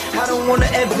kidney. I don't wanna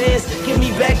advance, give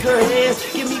me back her hands,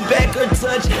 give me back her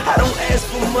touch. I don't ask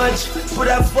for much, but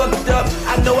I fucked up.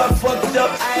 I know I fucked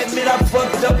up, I admit I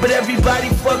fucked up, but everybody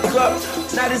fuck up.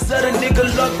 Now this other nigga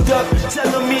locked up,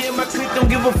 telling me and my clique don't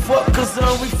give a fuck, cause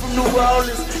we from New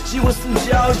Orleans, she was from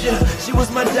Georgia, she was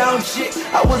my down chick,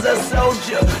 I was a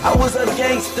soldier, I was a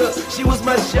gangster, she was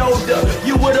my shoulder,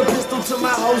 you with a pistol to my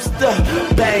holster,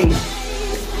 bang.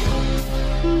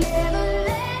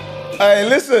 Hey,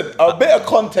 listen, a bit of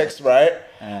context, right?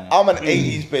 I'm an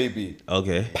 80s baby.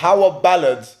 Okay. Power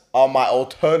ballads are my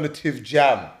alternative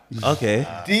jam. Okay.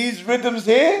 These rhythms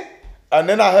here, and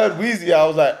then I heard Wheezy, I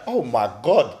was like, oh my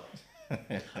God.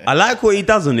 I like what he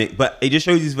does on it, but it just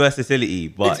shows his versatility.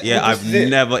 But It's- yeah, but this I've is it.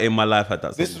 never in my life had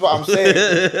that. This song is what I'm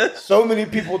saying. So many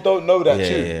people don't know that Yeah,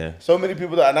 tune. yeah. So many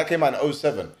people that, and that came out in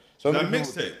 07. So That many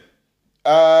people,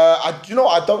 mixtape. you know,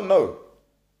 I don't know.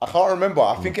 I can't remember.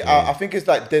 I think I think it's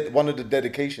like one of the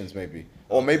dedications, maybe,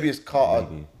 or maybe it's Carter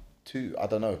 2. I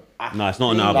don't know. No, it's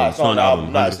not an Nah, album. it's not an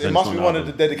album. Nah, 100% it must it's be not one an of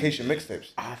the album. dedication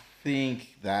mixtapes. I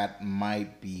think that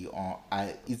might be on.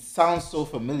 It sounds so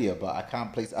familiar, but I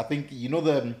can't place. I think you know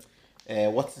the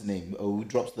what's his name? Who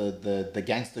drops the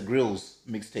Gangster Grills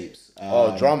mixtapes?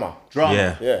 Drama.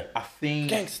 Yeah. Yeah. I think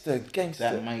Gangster.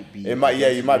 that might be. It might. Yeah,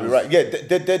 you might be right. Yeah,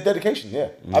 dedication. Yeah.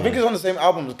 I think it's on the same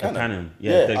album as Canon. Canon.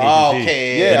 Yeah. Yeah. Dedication Oh, 2.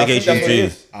 okay. Yeah, I think Dedication that's what it 2.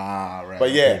 is. Right.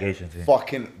 But yeah, Dedication too.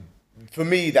 fucking. For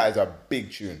me, that is a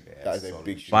big tune. That is a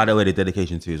big tune. By the way, the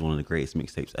Dedication 2 is one of the greatest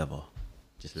mixtapes ever.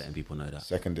 Just letting people know that.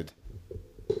 Seconded.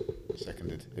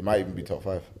 It might even be top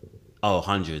 5. Oh,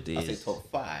 100 I say is. top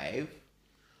 5.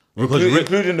 Because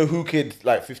Including the Who Kid,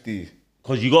 like 50.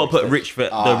 you got to put the Rich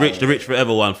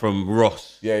Forever one from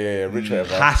Ross. Yeah. Richard.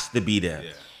 Has to be there.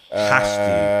 Has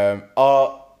to.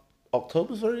 October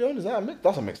October's Very Own. Is that a mix?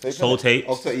 That's a mixtape. Soul isn't it?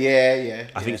 Tapes. Yeah.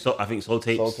 I think Soul Tapes.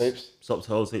 Soul Tapes.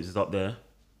 Soul Tapes is up there.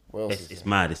 What else It's is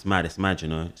mad. It's mad. You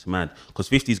know, it's mad. Because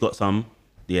 50's got some.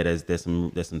 Yeah, there's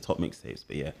some top mixtapes,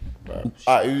 but yeah. there?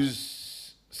 Alright,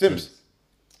 who's Sims?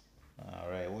 All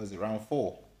right. What is it? Round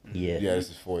 4. Yeah. Yeah,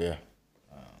 this is 4. Yeah.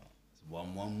 It's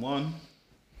 1-1-1.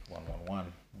 1-1-1.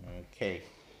 Okay.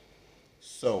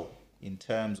 So, in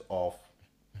terms of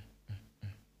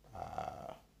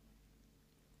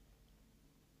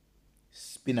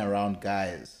spin around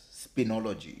guys,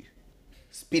 spinology,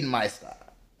 spinmeister,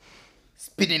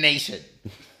 spinnination.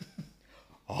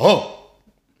 Oh.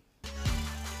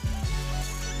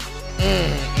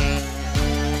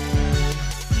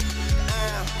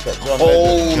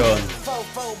 John.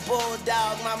 Fofo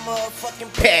bulldog, my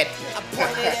motherfucking pet. I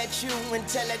pointed at you and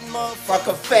tell that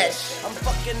motherfucker fetch. I'm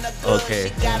fucking a girl, Okay.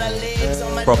 she got her legs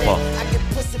on my Proper. neck. I get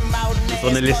pussy mouth It's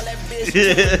on the list.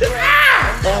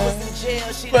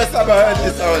 First time I heard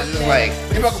this, I was just like,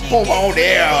 if I could pull my own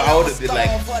hair out, I would have been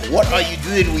like, what are you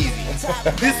doing,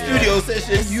 Weezy? This studio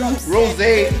session, you, Rose.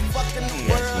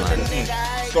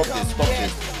 Stop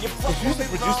this. Who's the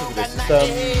producer for this?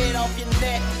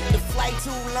 The flight too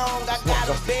long, I got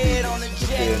a bed on the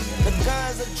jet. The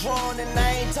guns are drawn and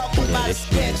I ain't talking about a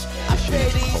sketch. I pay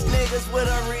these niggas with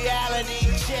a reality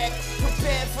check.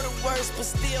 Prepared for the worst, but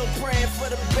still praying for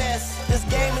the best. This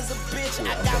game is a bitch,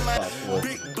 I got my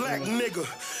Big black nigga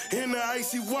in the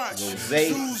icy watch. Rosé.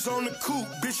 Shoes on the coupe,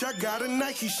 bitch. I got a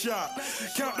Nike shop.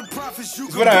 Count the profits you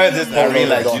When I heard this, I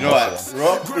realized, you know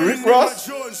what? Rick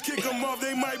Ross, Kick 'em off,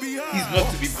 they might be high. he's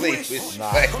not to be played with.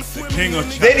 The King of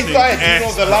They chatting decided, you know,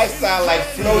 ass. the lifestyle, like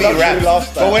flowy Luxury rap.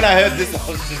 lifestyle. But when I heard this, I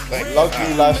was just like,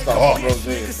 Luxury lifestyle. Rose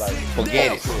is like.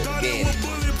 forget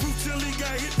it.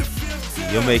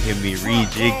 You're making me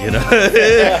rejig, you know.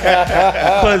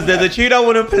 Because there's a tune I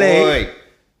want to play Boy,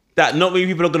 that not many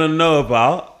people are gonna know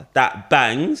about that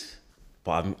bangs,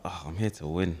 but I'm here to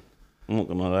win. I'm not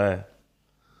gonna lie.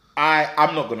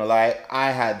 I'm not gonna lie,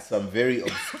 I had some very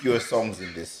obscure songs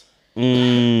in this.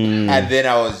 Mm. And then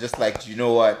I was just like, do you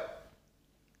know what?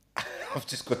 I've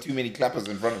just got too many clappers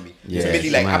in front of me. Yeah, too many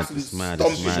it's like mad, absolute it's mad,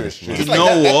 stomp it's mad, shooters. it's mad. Just You like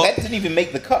know that, what? that didn't even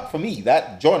make the cut for me.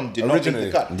 That John did not Originally.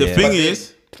 make the cut. The Yeah. thing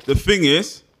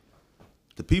is,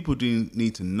 the people do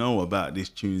need to know about these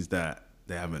tunes that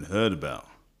they haven't heard about.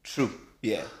 True.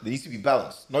 Yeah. There needs to be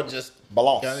balance, not just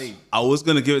Balance. You know what I mean? I was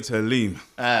gonna give it to Aleem.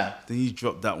 Ah. Then you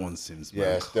dropped that one, Sims. Man.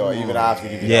 Yeah, still, even I have to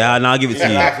give you Yeah, and I'll give it to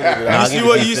you. I have to give you that. I'll You give see it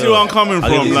what to you see still. where I'm coming I'll give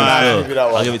from, it to you like. still. Give you that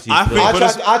one. I'll give it to you I still. think- I,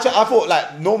 But I thought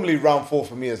like normally round 4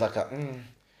 for me is like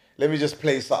let me just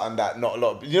play something that not a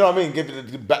lot. You know what I mean? Give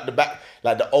it the back,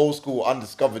 like the old school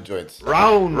undiscovered joints.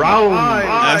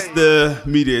 That's the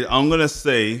media. I'm gonna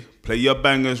say play your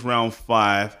bangers round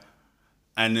 5,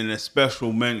 and then the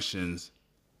special mentions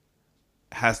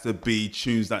has to be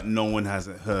tunes that no one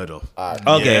hasn't heard of.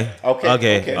 Okay. Yeah.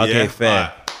 Okay. Yeah. Fair.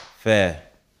 Alright. Fair.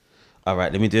 All right.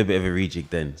 Let me do a bit of a rejig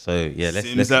then. So yeah,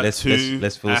 Sims at 2,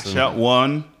 let's fill Ash some. at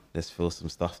 1. Let's fill some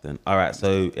stuff then. All right.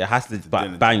 So it has to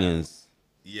dinner. bangers.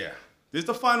 Yeah, this is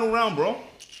the final round, bro.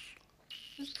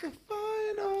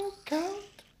 Final count.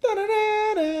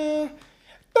 Da-da-da-da.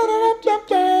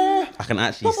 Da-da-da-da-da. I can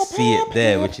actually see it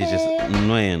there, which is just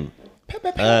annoying.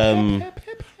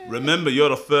 Remember, you're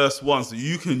the first one, so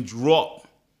you can drop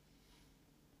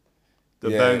the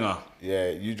banger. Yeah,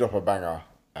 you drop a banger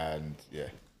and yeah.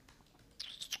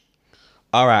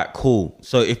 All right, cool.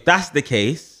 So if that's the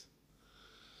case,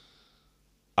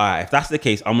 I'm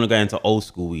gonna go into old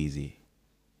school Weezy.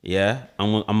 Yeah,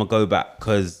 I'm gonna go back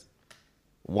because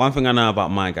one thing I know about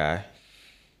my guy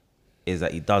is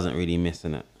that he doesn't really miss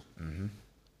in it.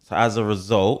 So as a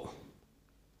result,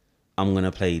 I'm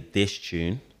gonna play this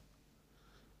tune.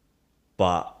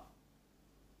 But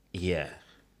yeah,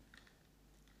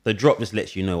 the drop just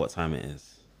lets you know what time it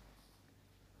is.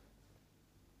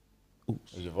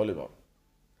 Is your volume up?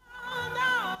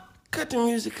 Cut the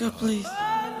music up, please.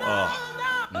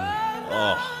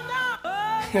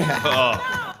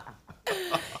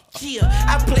 Yeah,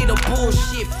 I play the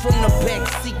bullshit from the back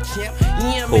seat, champ.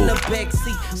 Yeah, I'm in the back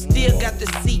seat, still got the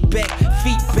seat back,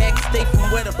 feet back, stay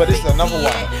from where the But this is fake another be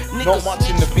one. at. Not Nigga much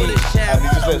in the snitch beat, for shine, and he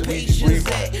just where lets the Weezy patience breathe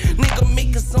on at. Nigga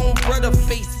make his own brother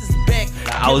faces back.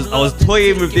 I was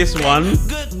toying with this one.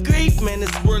 Good grief, man,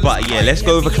 this world But is yeah, let's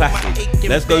go with a heavy on my classic. aching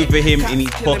Let's go back. for him in his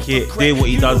Cops killing pocket, for doing what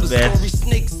he crack. You know does the best. story,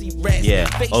 snakes eat rats. Yeah.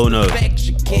 Face Oh, the no. facts,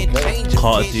 you can't change it,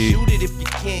 Carter can't too. shoot it if you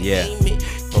can't Yeah. aim it.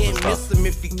 Can't miss him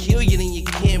if he kill you, then you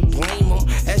can't blame him.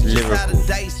 That's just how the Lyrical.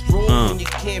 dice roll when you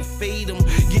can't fade them.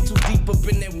 Get too deep up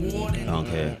in that water. I don't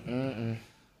care.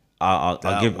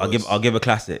 I'll give a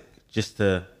classic just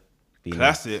to be nice.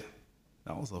 Classic.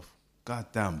 That was a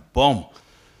goddamn bomb.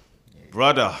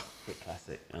 Brother.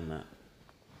 Classic and that.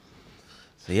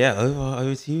 So yeah,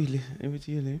 over to you,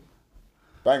 Lou.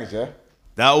 Bangers, yeah?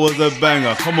 That was a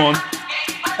banger. Come on.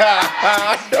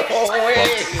 No way.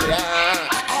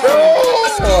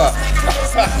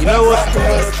 You know what?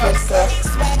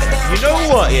 You know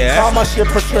what? Yeah. How much you,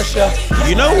 Patricia?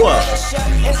 You know what?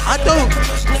 I don't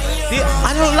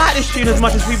like this tune as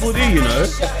much as people do. You know.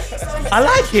 I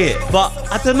like it, but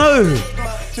I don't know.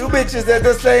 Two bitches at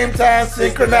the same time,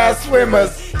 synchronized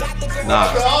swimmers.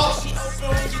 Nah.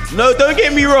 No, don't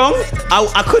get me wrong.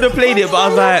 I could have played it, but I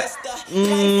was like,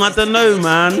 I don't know,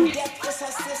 man.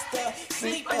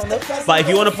 But if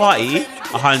you want to party,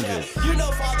 100.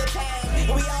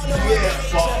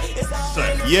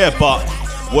 Yeah, but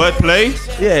wordplay.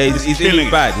 Yeah, he's in killing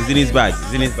his bag. He's in his bag.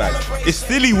 He's in his bag. It's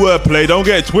silly wordplay. Don't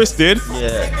get it twisted.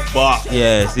 Yeah. But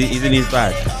Yeah, he's in his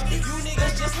bag.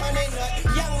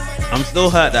 I'm still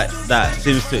hurt that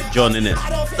Sims took John in it.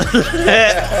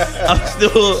 I'm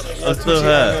still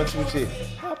hurt.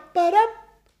 Hop it up.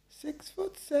 6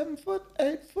 foot, 7 foot,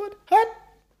 8 foot, hot.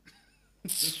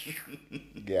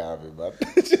 Get out of it, man.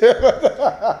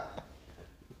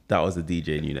 That was the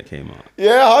DJ new that came out.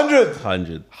 Yeah, 100.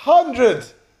 100. 100.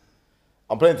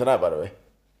 I'm playing tonight, by the way.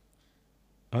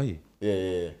 Are you?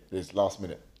 Yeah. This last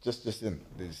minute. Just in.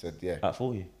 They just said, yeah. At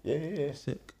 40? Yeah.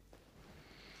 Sick.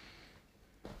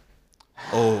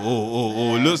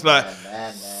 Oh, looks like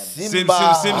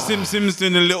Simba. Sims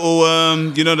doing a little,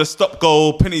 the stop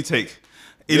goal penny take.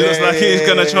 It looks like he's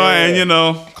gonna try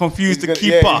and confuse the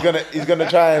keeper. He's gonna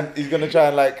try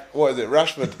and like, what is it,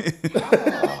 Rashford?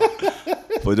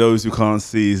 For those who can't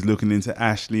see, he's looking into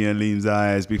Ashley and Liam's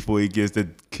eyes before he gives the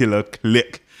killer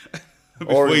click.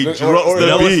 Before he drops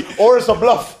the beat. Or it's a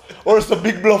bluff. Or it's a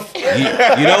big bluff. You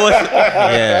know what?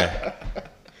 Yeah.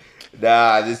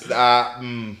 Nah, this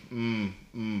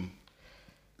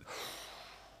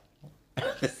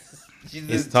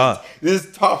It's tough. This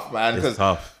is tough, man. It's 'cause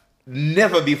tough.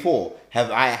 Never before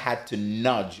have I had to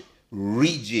nudge,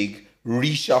 rejig,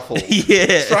 reshuffle,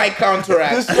 Yeah. try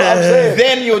counteract. This is what I'm saying.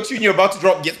 Then your tune you're about to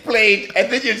drop gets played,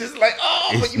 and then you're just like,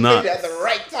 It's but you nuts. played it at the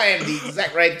right time, the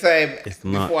exact right time. It's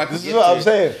before nuts. I could This is get what to I'm it.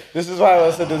 saying. This is why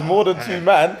I said there's more than two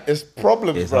man. It's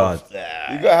problems, It's bro. hard.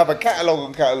 You gotta have a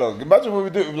catalogue. Imagine when we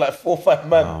do it with like 4 or 5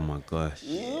 men. Oh my gosh.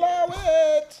 Love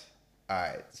it. All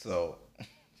right, so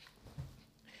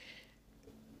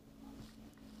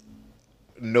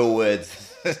no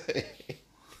words.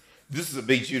 This is a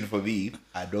big tune for me.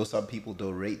 I know some people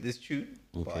don't rate this tune,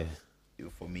 Okay.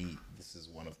 but for me, this is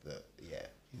one of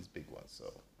his big ones.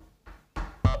 So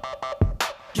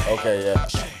Okay, yeah.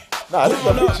 Nah, this is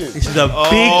a big tune. This is a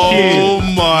big Oh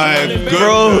tune. my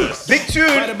Bro. goodness. big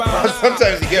tune.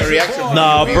 Sometimes you get a reaction. from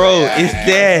Nah, the bro, people. it's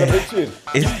there. Big tune.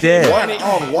 It's there. One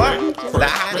on one. The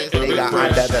hottest nigga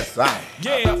under the sun.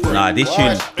 Nah, this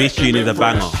tune is a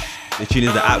banger. This tune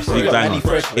is an absolute banger.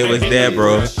 It was there,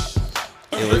 bro.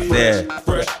 It was there.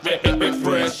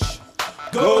 Fresh.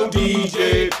 Go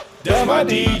DJ. That's my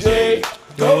DJ.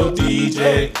 Go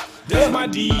DJ. That's my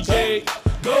DJ.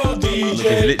 Go Look, it's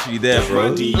DJ. literally there,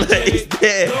 bro. It's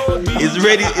there. It's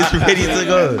ready to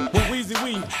go.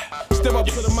 Step up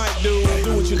to the mic, dude. Do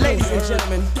what you do. Ladies and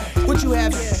gentlemen, what you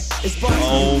have here is brought to you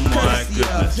Oh my courtesy of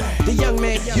goodness. the young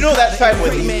man. You know that time when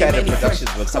Great these man kind of manufacturer.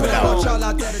 productions were So coming what I want out? y'all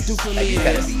out there to do for me These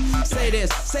kind of is say this,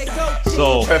 say go.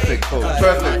 So Perfect for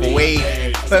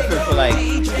Wade. Perfect for like,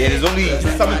 there's only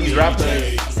some of these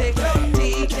rappers. Say go,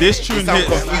 DJ. this tune Sound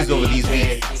hits. confused over these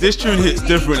weeks. This tune hits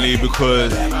differently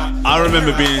because I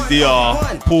remember being in DR,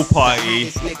 pool party,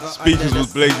 speakers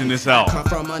was blazing this out. Come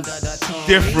from under the tongue.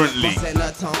 Differently. Bust in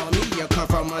a Tommy, you come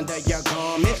from under your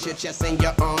garment, your chest and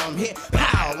your arm hit.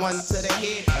 Pow, one to the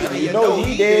head. You know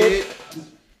he did.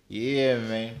 Yeah,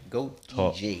 man. Go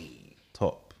Top. DJ.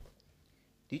 Top.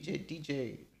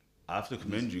 DJ. I have to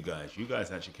commend you guys. You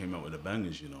guys actually came out with the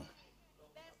bangers,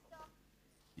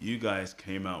 You guys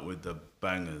came out with the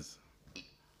bangers.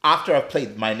 After I've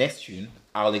played my next tune,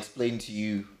 I'll explain to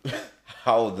you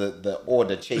how the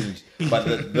order changed. But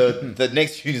the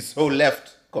next tune is so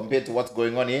left compared to what's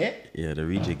going on here. Yeah, the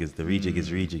rejig is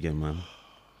rejigging, man.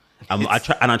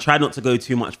 I try not to go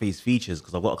too much for his features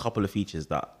because I've got a couple of features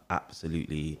that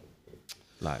absolutely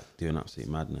like doing absolute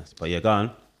madness. But yeah, go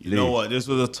on. You know what? This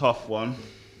was a tough one.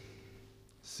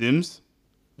 Sims?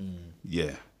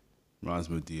 Yeah. Rhymes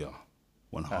with DR.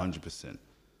 100%.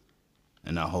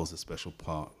 And that holds a special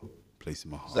place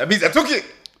in my heart. That means I took it.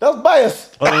 That's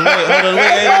bias. Hold on,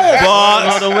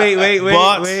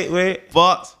 wait.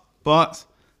 But,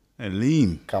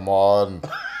 Aleem, Come on.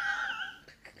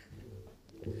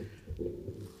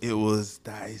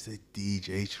 that is a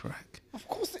DJ track. Of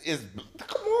course it is.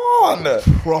 Come on.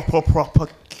 Proper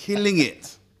killing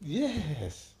it.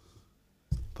 Yes.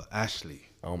 But Ashley,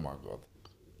 Oh my God.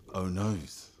 oh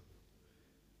noes,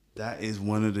 that is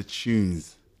one of the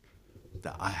tunes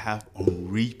that I have on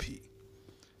repeat.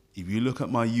 If you look at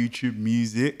my YouTube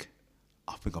music,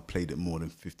 I think I played it more than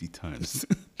 50 times.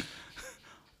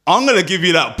 I'm gonna give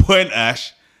you that point,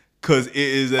 Ash, because it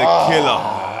is a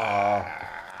killer.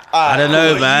 I don't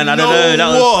know, man. I don't know. That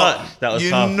was tough. That was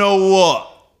tough. You know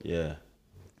what? Yeah.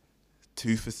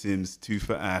 2 for Sims, 2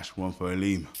 for Ash, 1 for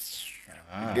Aleem.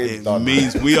 Game's It done.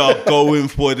 means we are going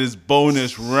for this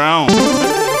bonus round.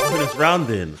 Bonus round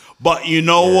in. But you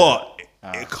know what?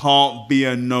 It can't be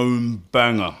a known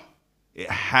banger. It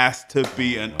has to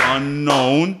be an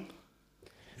unknown.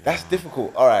 That's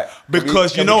difficult. All right.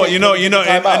 Because Can we do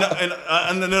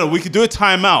timeout? no, we could do a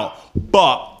timeout,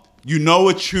 but you know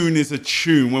a tune is a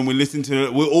tune when we listen to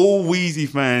it. We're all Wheezy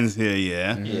fans here,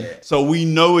 yeah? So we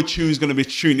know a tune's gonna be a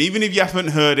tune. Even if you haven't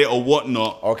heard it or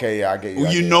whatnot, Okay, yeah, I get you.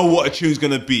 you know what a tune's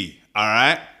gonna be, all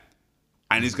right?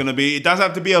 And it's gonna be, it doesn't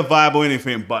have to be a vibe or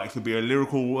anything, but it could be a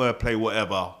lyrical play,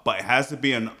 whatever. But it has to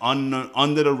be an unknown,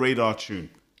 under the radar tune.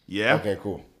 Yeah? Okay,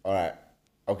 cool. All right.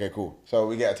 Okay, cool. So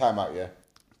we get a timeout, yeah?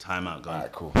 Timeout, guys. All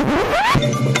right, cool.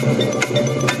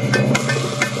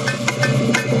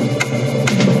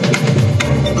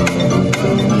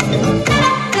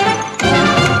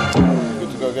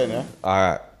 Good to go again, yeah? All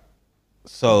right.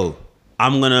 So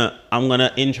I'm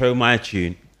gonna intro my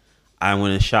tune. I'm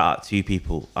gonna shout out 2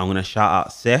 people. I'm gonna shout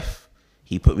out Seth.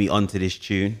 He put me onto this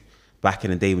tune back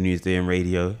in the day when he was doing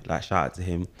radio. Like, shout out to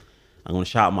him. I'm gonna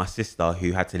shout out my sister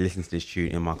who had to listen to this tune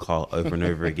in my car over and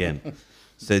over again.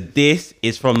 So this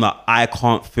is from the I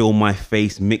Can't Feel My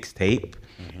Face mixtape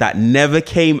that never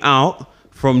came out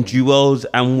from Jewels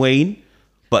and Wayne,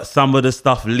 but some of the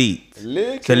stuff leaked.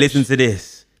 So listen to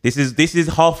this. This is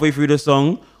halfway through the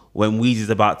song when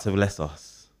Weezy's about to bless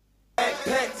us.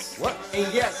 What?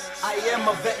 And yes, I am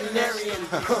a veterinarian.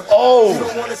 Oh. You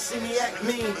don't want to see me act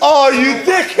mean. Oh, you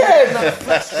dickhead!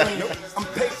 I'm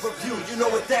pay-per-view. You know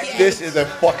what that This is a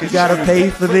fucking You gotta tune. pay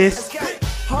for this.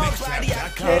 Hard body, I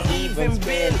can't even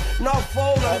bend. No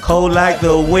fold, Cold like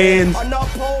the wind.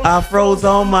 I froze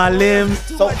on my limbs.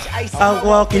 so much ice. I'm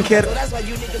walking kid. So that's why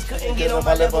you niggas couldn't get Get on on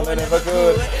my my level, level man, whenever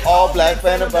never good. All black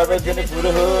phantom, barrels getting through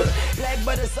the hood. Black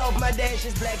butter soft, my dash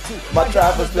is black too. My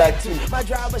driver's black too. My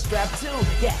driver's strapped too.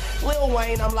 Yeah, Lil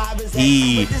Wayne, I'm live as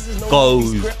He but this is no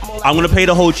goes. script, more like I'm gonna play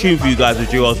the whole tune for you guys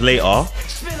with Jewels later.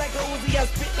 Spit like a Uzi, I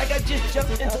spit like I just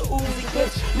jumped into Uzi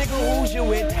clips. Nigga, who's you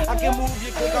with? I can move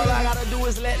you quick. All I gotta do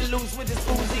is let loose with this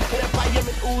Uzi clip. I am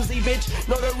an Uzi, bitch.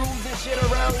 Know the rules and shit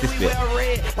around. This We bit. wear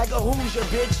red like a Hoosier,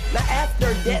 bitch. Now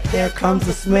after that, there Comes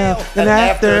the smell. And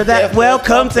after that,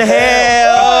 welcome to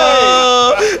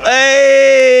hell.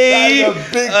 Hey, That's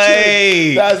a big tune.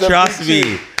 hey, That's a trust big me.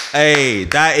 tune. Hey,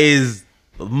 that is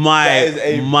That my is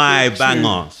a my big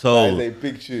banger. tune. So That is a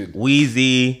big tune.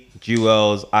 Wheezy,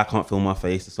 Jewels, I Can't Feel My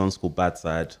Face. The song's called Bad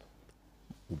Side.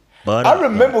 But I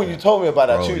remember when you told me about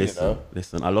that bro, tune, listen, you know?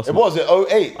 listen. I lost. It was it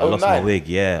 08, I lost my 09? wig.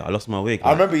 Yeah, I lost my wig.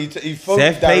 I remember he phoned me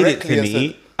Seth played it directly to and me,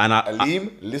 said, and I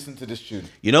Aleem, listen to this tune.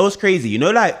 you know what's crazy? You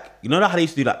know how they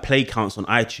used to do like play counts on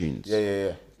iTunes.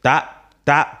 Yeah.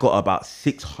 That got about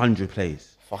 600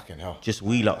 plays. Fucking hell. Just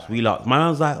wheel ups. My man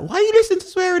was like, "Why you listen to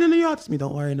swearing in the yard?" To me,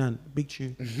 don't worry, man. Big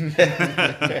tune. Do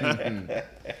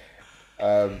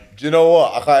you know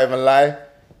what? I can't even lie.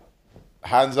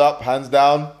 Hands up, hands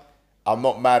down. I'm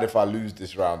not mad if I lose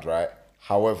this round, right?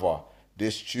 However,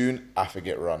 this tune, I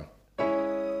forget run. You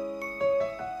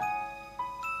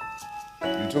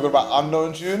talking about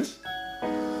unknown tunes?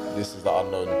 This is the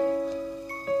unknown.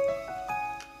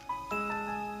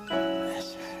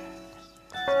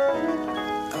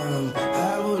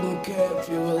 I wouldn't care if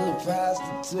you was a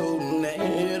prostitute and they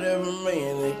hit every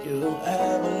man that you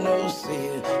have no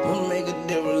sin. Would make a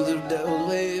difference if that was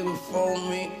way before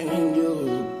me and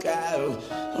you got it.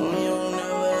 You don't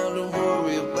never have to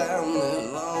worry about me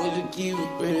as long as you keep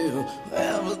it real.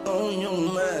 Whatever's on your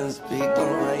mind, speak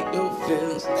on like your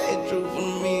feelings. Stay true for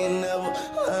me and never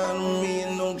lie to me,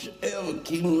 and don't you ever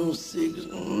keep no secrets,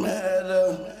 no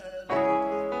matter.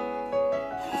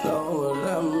 Know what I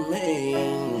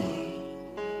mean?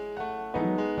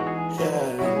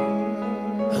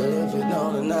 Yeah, I live it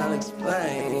all and not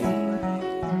explain.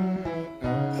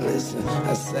 Listen,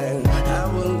 I sang, I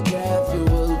wouldn't care if you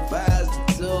was a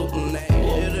prostitute and they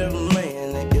hit every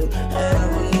man that you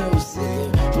have no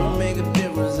sin. Would make a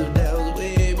difference if that was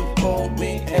way before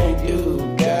me and you,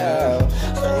 girl.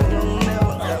 I don't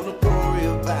never have to worry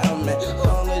about me, as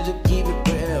long as you keep it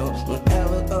real.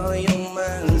 Whenever on your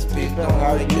mind, speak on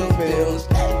how you feel.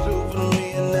 Stay true for me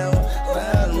and never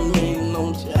lie to me.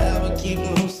 Don't you ever keep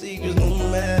no secrets, no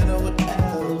matter what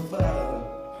ever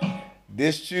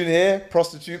This tune here,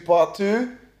 Prostitute Part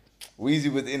 2,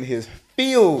 Weezy was in his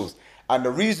feels. And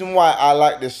the reason why I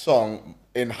like this song,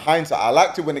 in hindsight, I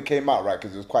liked it when it came out, right?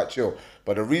 Because it was quite chill.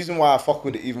 But the reason why I fuck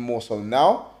with it even more so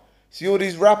now, see all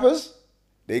these rappers?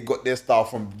 They got their style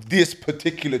from this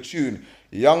particular tune.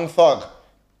 Young Thug,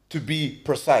 to be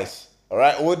precise. All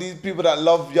right? All these people that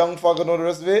love Young Thug and all the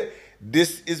rest of it,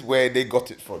 this is where they got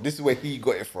it from. This is where he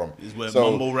got it from. This is where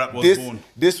mumble rap was born.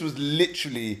 This was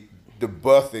literally the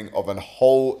birthing of a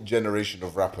whole generation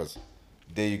of rappers.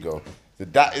 There you go. So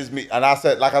that is me. And I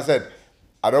said, like I said,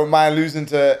 I don't mind losing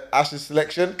to Ash's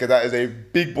selection because that is a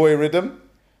big boy rhythm.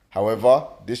 However,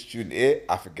 this tune here,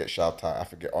 I forget shout out. I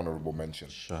forget honorable mention.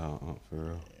 Shout out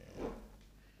for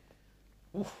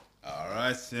real. All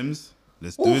right, Sims.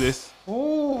 Let's do this.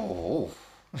 Ooh.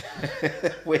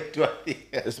 Wait, do I?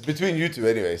 It's between you two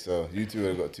anyway, so you two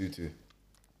have got 2-2.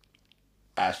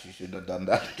 Ash, you should have done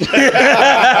that. Play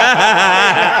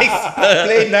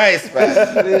nice,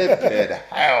 man. Flippin'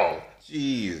 hell.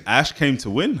 Jeez. Ash came to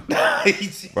win.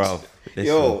 Bro.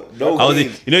 Yo, no I was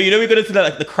game. you know we got into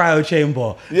like the cryo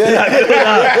chamber. Yeah.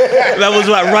 That was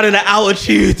like running at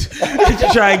altitude to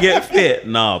try and get fit.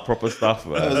 Nah, proper stuff,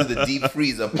 That man. was in the deep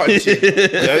freezer punching.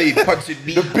 Yeah, he punching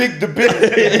me. The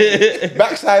big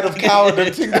backside of coward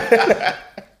and thing.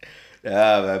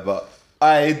 Yeah, man. But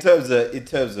in terms of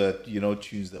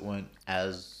tunes that weren't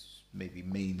as maybe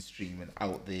mainstream and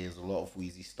out there, there's a lot of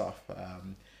Weezy stuff.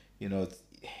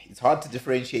 It's hard to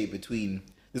differentiate between.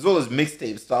 There's all this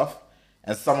mixtape stuff,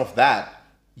 and some of that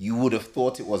you would have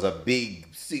thought it was a big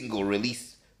single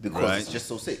release because it's just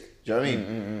so sick. Do you know what I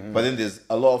mean? But then there's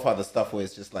a lot of other stuff where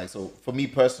it's just like, so for me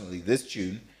personally, this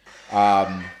tune,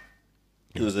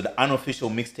 it was an unofficial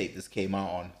mixtape this came out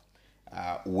on,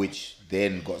 which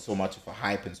then got so much of a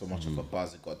hype and so much of a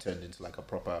buzz, it got turned into like a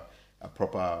proper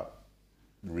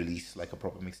release, like a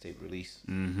proper mixtape release.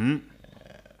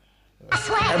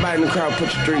 Everybody in the crowd,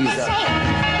 put your threes up.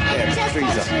 Yeah, put your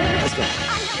threes up. Let's go.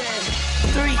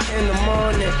 3 in the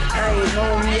morning, I ain't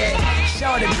home yet.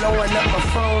 Shorty blowing up my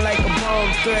phone like a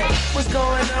bomb threat. What's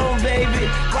going on, baby?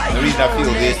 Why The reason I feel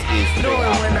this is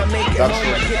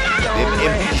production.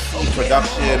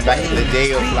 Production back in the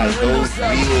day of like those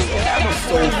real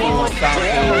soulful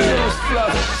samples.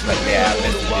 Like, yeah, I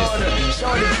messed with this.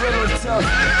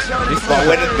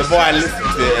 But the more I listen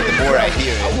to it and the more I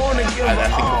hear it, and I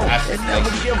think of Ash's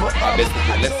selection, I messed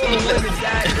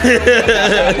with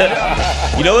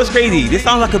it. You know what's crazy? This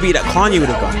sounds like a beat that Kanye would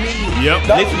have done. Yep.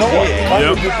 That's not what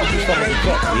Yep.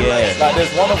 Yeah. Like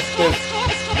there's one of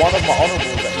my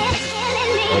honorables that he produced.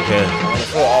 Okay. I'm gonna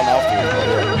throw it on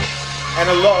afterwards. And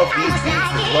a lot of these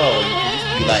beats as well, you can just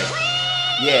be like,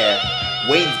 yeah,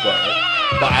 Wayne's got it,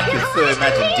 but I can still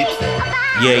imagine Dipset.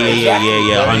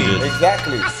 Yeah, 100.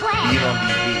 Exactly. Being on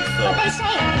these beats, so.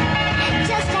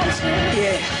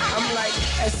 Yeah, I'm like,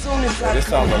 as soon as I This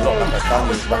come sounds a lot home, like a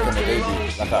Canvas back in the day,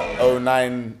 dude. Like a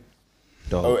 09,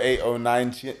 Dope. 08,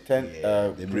 09, 10.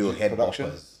 The real head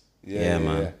production. boppers. Yeah,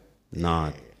 man.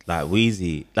 Nah, like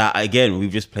Weezy. Like again,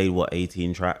 we've just played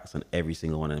 18 tracks and every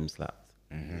single one of them slapped.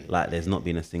 Like there's not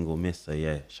been a single miss. So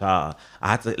yeah, shout out.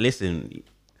 I had to listen.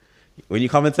 When you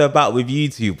come into a battle with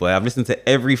YouTube, boy, I've listened to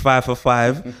every 5 for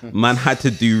 5. Man had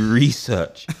to do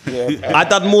research. I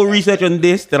done more research on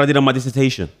this than I did on my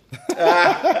dissertation.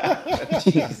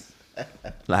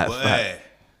 Like, Boy.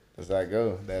 Does that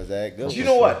go? Does that go? Do you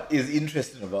know what is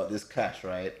interesting about this clash,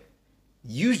 right?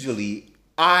 Usually,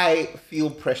 I feel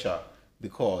pressure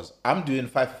because I'm doing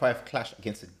 5 for 5 clash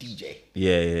against a DJ.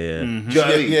 yeah. Do you know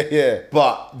what I mean? Yeah.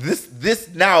 But this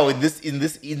now in this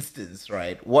instance,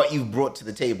 right? What you brought to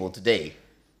the table today,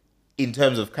 in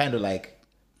terms of kind of like,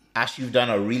 Ash, you've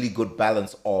done a really good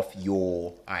balance of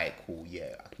your, alright, cool,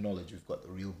 yeah, acknowledge we've got the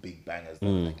real big bangers that are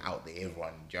like out there,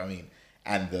 everyone, do you know what I mean?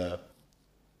 And the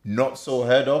not so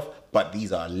heard of, but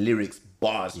these are lyrics,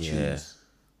 bars, tunes.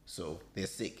 So they're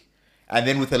sick. And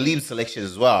then with Aleem's selection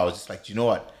as well, I was just like, do you know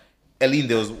what? Aleem,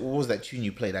 what was that tune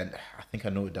you played? And I think I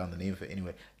know it down the name of it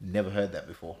anyway. Never heard that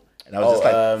before. And I was just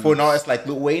like, for an artist like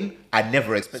Lil Wayne, I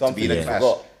never expect to be in a clash.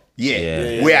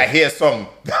 Where I hear a song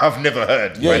that I've never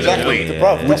heard. Yeah, exactly.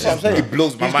 Bruv, that's what I'm saying. It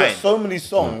blows my He's mind. got so many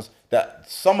songs that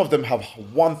some of them have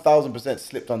 1,000%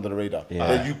 slipped under the radar.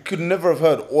 That you could never have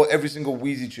heard every single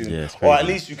Weezy tune. Yeah, it's or at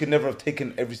crazy. least you could never have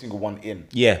taken every single one in.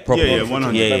 Yeah, probably. Yeah,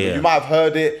 100. Yeah. You might have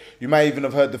heard it. You might even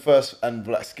have heard the first and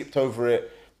like skipped over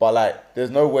it. But like,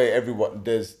 there's no way everyone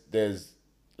there's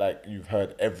like you've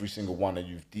heard every single one and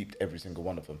you've deeped every single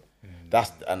one of them.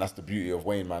 That's the beauty of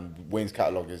Wayne, man. Wayne's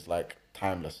catalog is like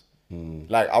timeless.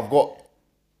 Like I've got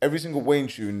every single Wayne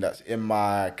tune that's in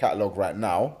my catalog right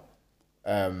now.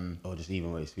 Or just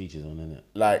even what his features on, innit?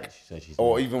 Like, She said she's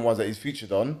or on. even ones that he's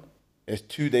featured on. It's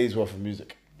 2 days worth of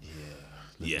music.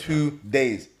 Yeah. 2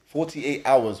 days. 48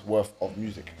 hours worth of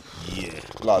music. Yeah.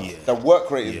 Blood. Yeah. The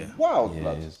work rate is Yeah. wild, Yeah,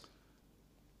 blood. it is.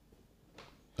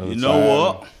 You know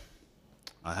what?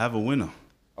 I have a winner.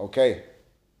 Okay.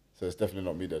 So it's definitely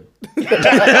not me then.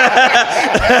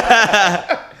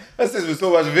 That says with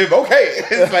so much vim. Okay.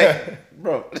 It's like,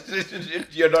 bro,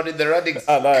 you're not in the runnings.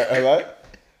 I like.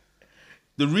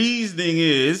 The reasoning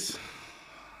is,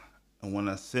 and when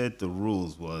I said the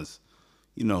rules was,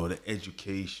 you know, the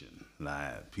education.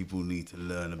 Like, people need to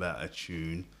learn about a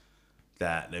tune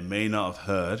that they may not have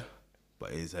heard, but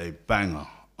is a banger,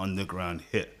 underground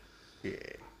hit. Yeah.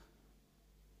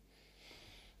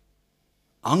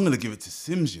 I'm gonna give it to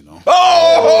Sims, you know.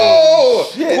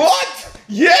 Oh, shit. What?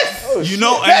 Yes. You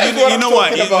know, That's and what you know I'm what?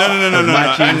 talking about. No.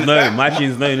 My tune's known. My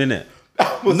tune's known, innit?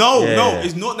 No, Yeah.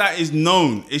 it's not that it's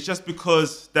known. It's just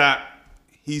because that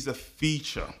he's a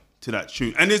feature to that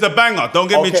tune. And it's a banger. Don't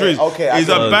get me Okay, twisted. okay, I It's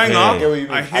get a it. banger. I get what you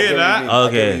mean. I I hear get what that. you mean. I get what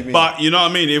Okay. you mean. But you know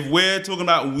what I mean? If we're talking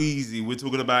about Wheezy, we're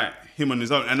talking about him on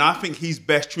his own. And I think his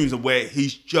best tunes are where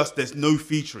there's no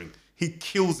featuring. He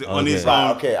kills it on his Okay.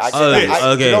 own. Okay, I get Oh, that.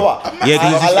 okay. You know what? Yeah,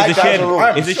 because I like it's a that as a rule.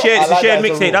 shared, it's a shared, I like that as a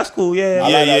mixtape. rule. That's cool. Yeah. I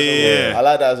like Yeah, that as a rule. yeah. I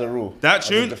like that as a rule. That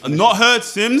tune, not heard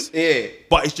Sims, Yeah.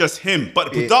 but it's just him.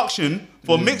 But the production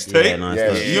for mixtape, Yeah, nice.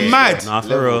 Yeah, you're mad. Nah,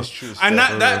 for real. And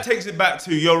that takes it back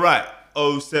to, you're right,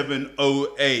 07,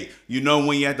 08. You know,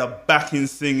 when you had the backing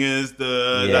singers,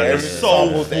 the everything.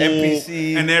 soul, The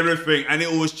MPC. and everything, and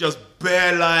it was just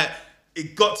bare like,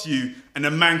 it got to you, and the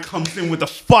man comes in with the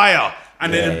fire,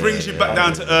 and then it brings you back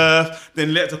down to earth,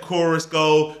 then let the chorus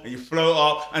go, and you float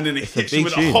up, and then it It's a hits you big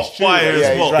with tune. a hot fire Yeah, as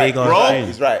he's well. right. Bro,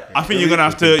 He's right. I think you're gonna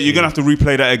have to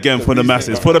replay that again for the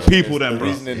masses, for the people then, The bro.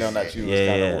 reasoning on that tune was Yeah,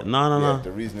 kind yeah. of No.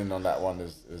 The reasoning on that one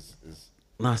is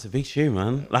Nah, it's a big tune,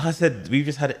 man. Like I said, we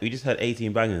just heard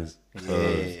 18 bangers. So.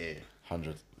 Yeah.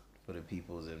 100. For the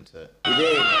people's into.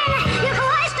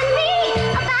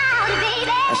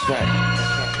 That's right.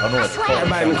 I know it's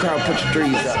Everybody in the crowd, put your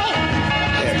threes up.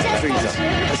 Yeah, put your threes up.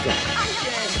 Let's go.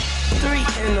 3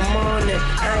 in the morning, I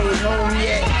ain't home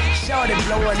yet. Shorty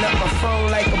blowing up my phone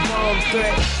like a bomb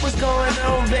threat. What's going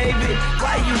on, baby?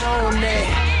 Why you on that?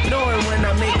 Knowing when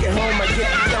I make it home, I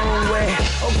get the thong wet.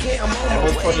 Okay, I'm on my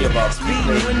what's funny way. about Speeding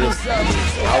playing windows this? up.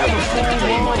 So have a pool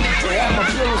warm. They have my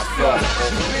pillows stuffed. She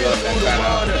feels full of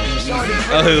water. Shorty Oh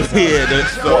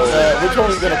yeah, which one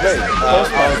are you gonna play?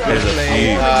 there's a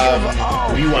few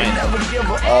rewind.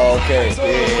 Okay.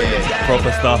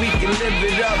 proper stuff.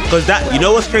 Because that, you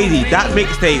know what's crazy? That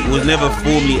mixtape was never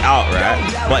formally out, right?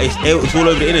 But it's all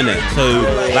over the internet. So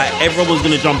like everyone was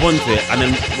gonna jump onto it, and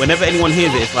then whenever anyone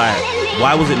hears it, it's like,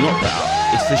 why was it not put out?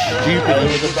 It's a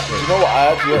stupid. You know what? I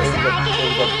actually it was a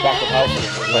back of house.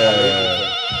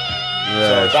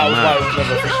 So that was why it was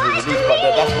never officially released. But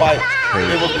that's why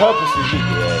it was purposely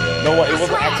leaked. No, what? It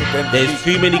wasn't accidental. There's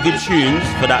too many good tunes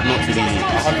for that not to be leaked.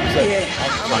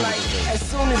 100%. As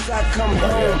soon as I come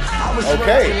home, I was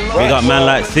Okay, We got man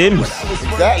like Sims.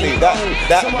 Exactly. That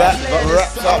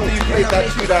wraps up. You played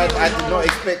that tune. I did not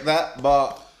expect that,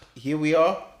 but Here we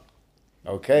are.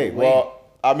 okay. Well,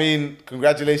 I mean,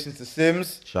 congratulations to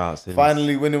Sims. Shout out Sims.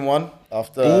 Finally winning one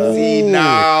after. See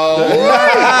now.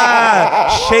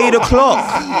 Shade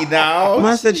o'clock. See now.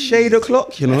 Man said shade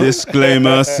o'clock, you know.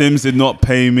 Disclaimer, Sims did not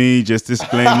pay me, just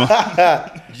disclaimer.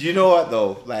 Do you know what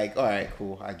though? Like, all right,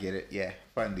 cool, I get it. Yeah,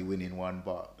 finally winning one,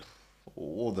 but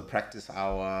all the practice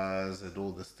hours and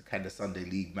all this kind of Sunday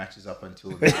league matches up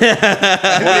until then.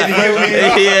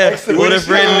 Yeah, all the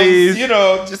friendlies. You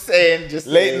know, just saying.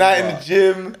 Late night in the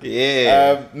gym.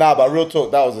 Yeah. Nah, but real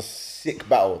talk, that was a sick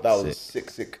battle. That was a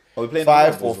sick. Are we playing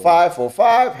 5 honorables 4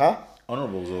 5, huh?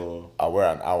 Honorables or? We're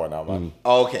an hour now, man.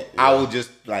 Oh, okay. I will just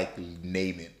like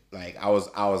name it. Like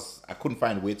I couldn't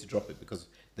find a way to drop it because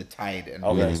the tide and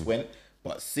where this went.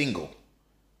 But single,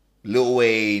 Lil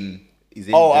Wayne is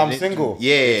in. I'm single.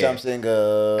 Yeah. I'm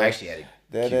single. Actually, I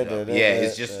queued it up. Yeah,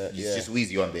 it's just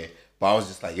Wheezy on there. But I was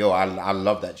just like, yo, I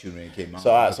love that tune when it came out.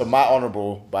 So, alright, so my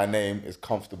honorable by name is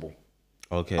Comfortable.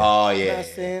 Okay. Oh yeah. Not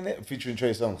saying it. Featuring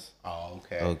Trey Songz. Oh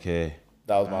okay. Okay.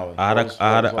 That was my one. I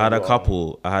had a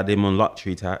couple. I had him on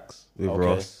Luxury Tax with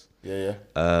Ross. Yeah.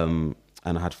 And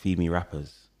I had Feed Me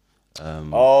Rappers.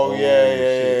 Oh yeah.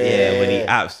 Yeah, when he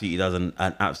absolutely does an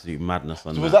absolute madness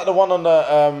on So that. was that the one on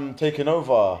the Taking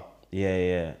Over?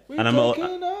 Yeah. We And I'm taking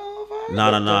over.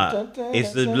 no.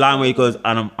 It's the line where he goes,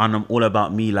 and I'm all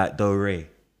about me like Do Re.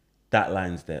 That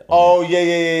line's there. Oh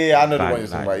yeah. I know the one you're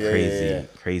talking about. Yeah.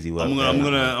 Crazy work. I'm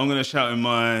gonna shout in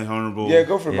my honorable. Yeah,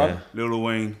 go for it, man. Lil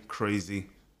Wayne, Crazy.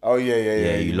 Oh yeah.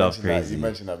 you love mentioned that. Crazy. You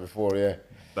mentioned that before, yeah.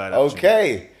 Bad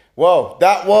Okay. Well,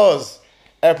 that was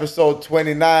episode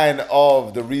 29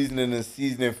 of the Reasoning and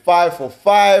Seasoning 5 for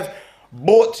 5,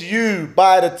 brought to you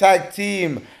by the tag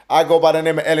team. I go by the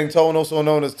name of Ellington, also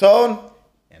known as Tone.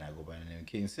 And I go by the name of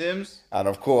King Sims. And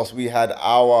of course, we had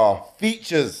our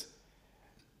features.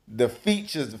 The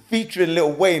features featuring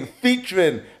Lil Wayne,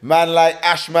 featuring man like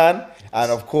Ashman.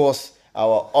 And of course,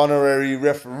 our honorary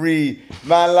referee,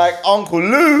 man like Uncle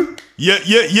Lou. Yeah.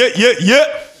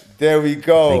 There we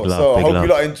go. Big love, So I big hope love. you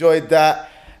lot enjoyed that.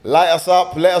 Light us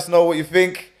up. Let us know what you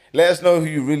think. Let us know who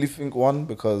you really think won,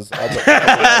 because Controversial.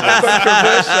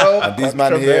 and these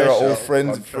man here are all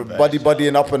friends,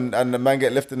 buddying up, and the man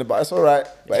get left in the butt. It's all right.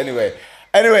 But anyway,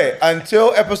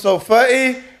 until episode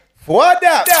 30, what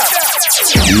that?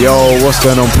 Yo, what's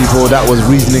going on, people? That was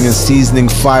Reasoning and Seasoning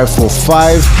 5 for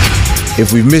 5.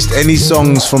 If we've missed any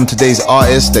songs from today's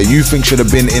artists that you think should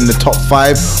have been in the top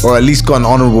 5 or at least got an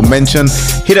honorable mention,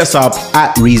 Hit us up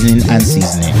at Reasoning and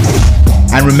Seasoning.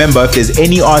 And remember, if there's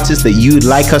any artist that you'd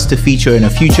like us to feature in a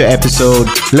future episode,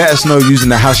 let us know using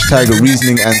the hashtag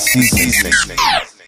Reasoning and Seasoning.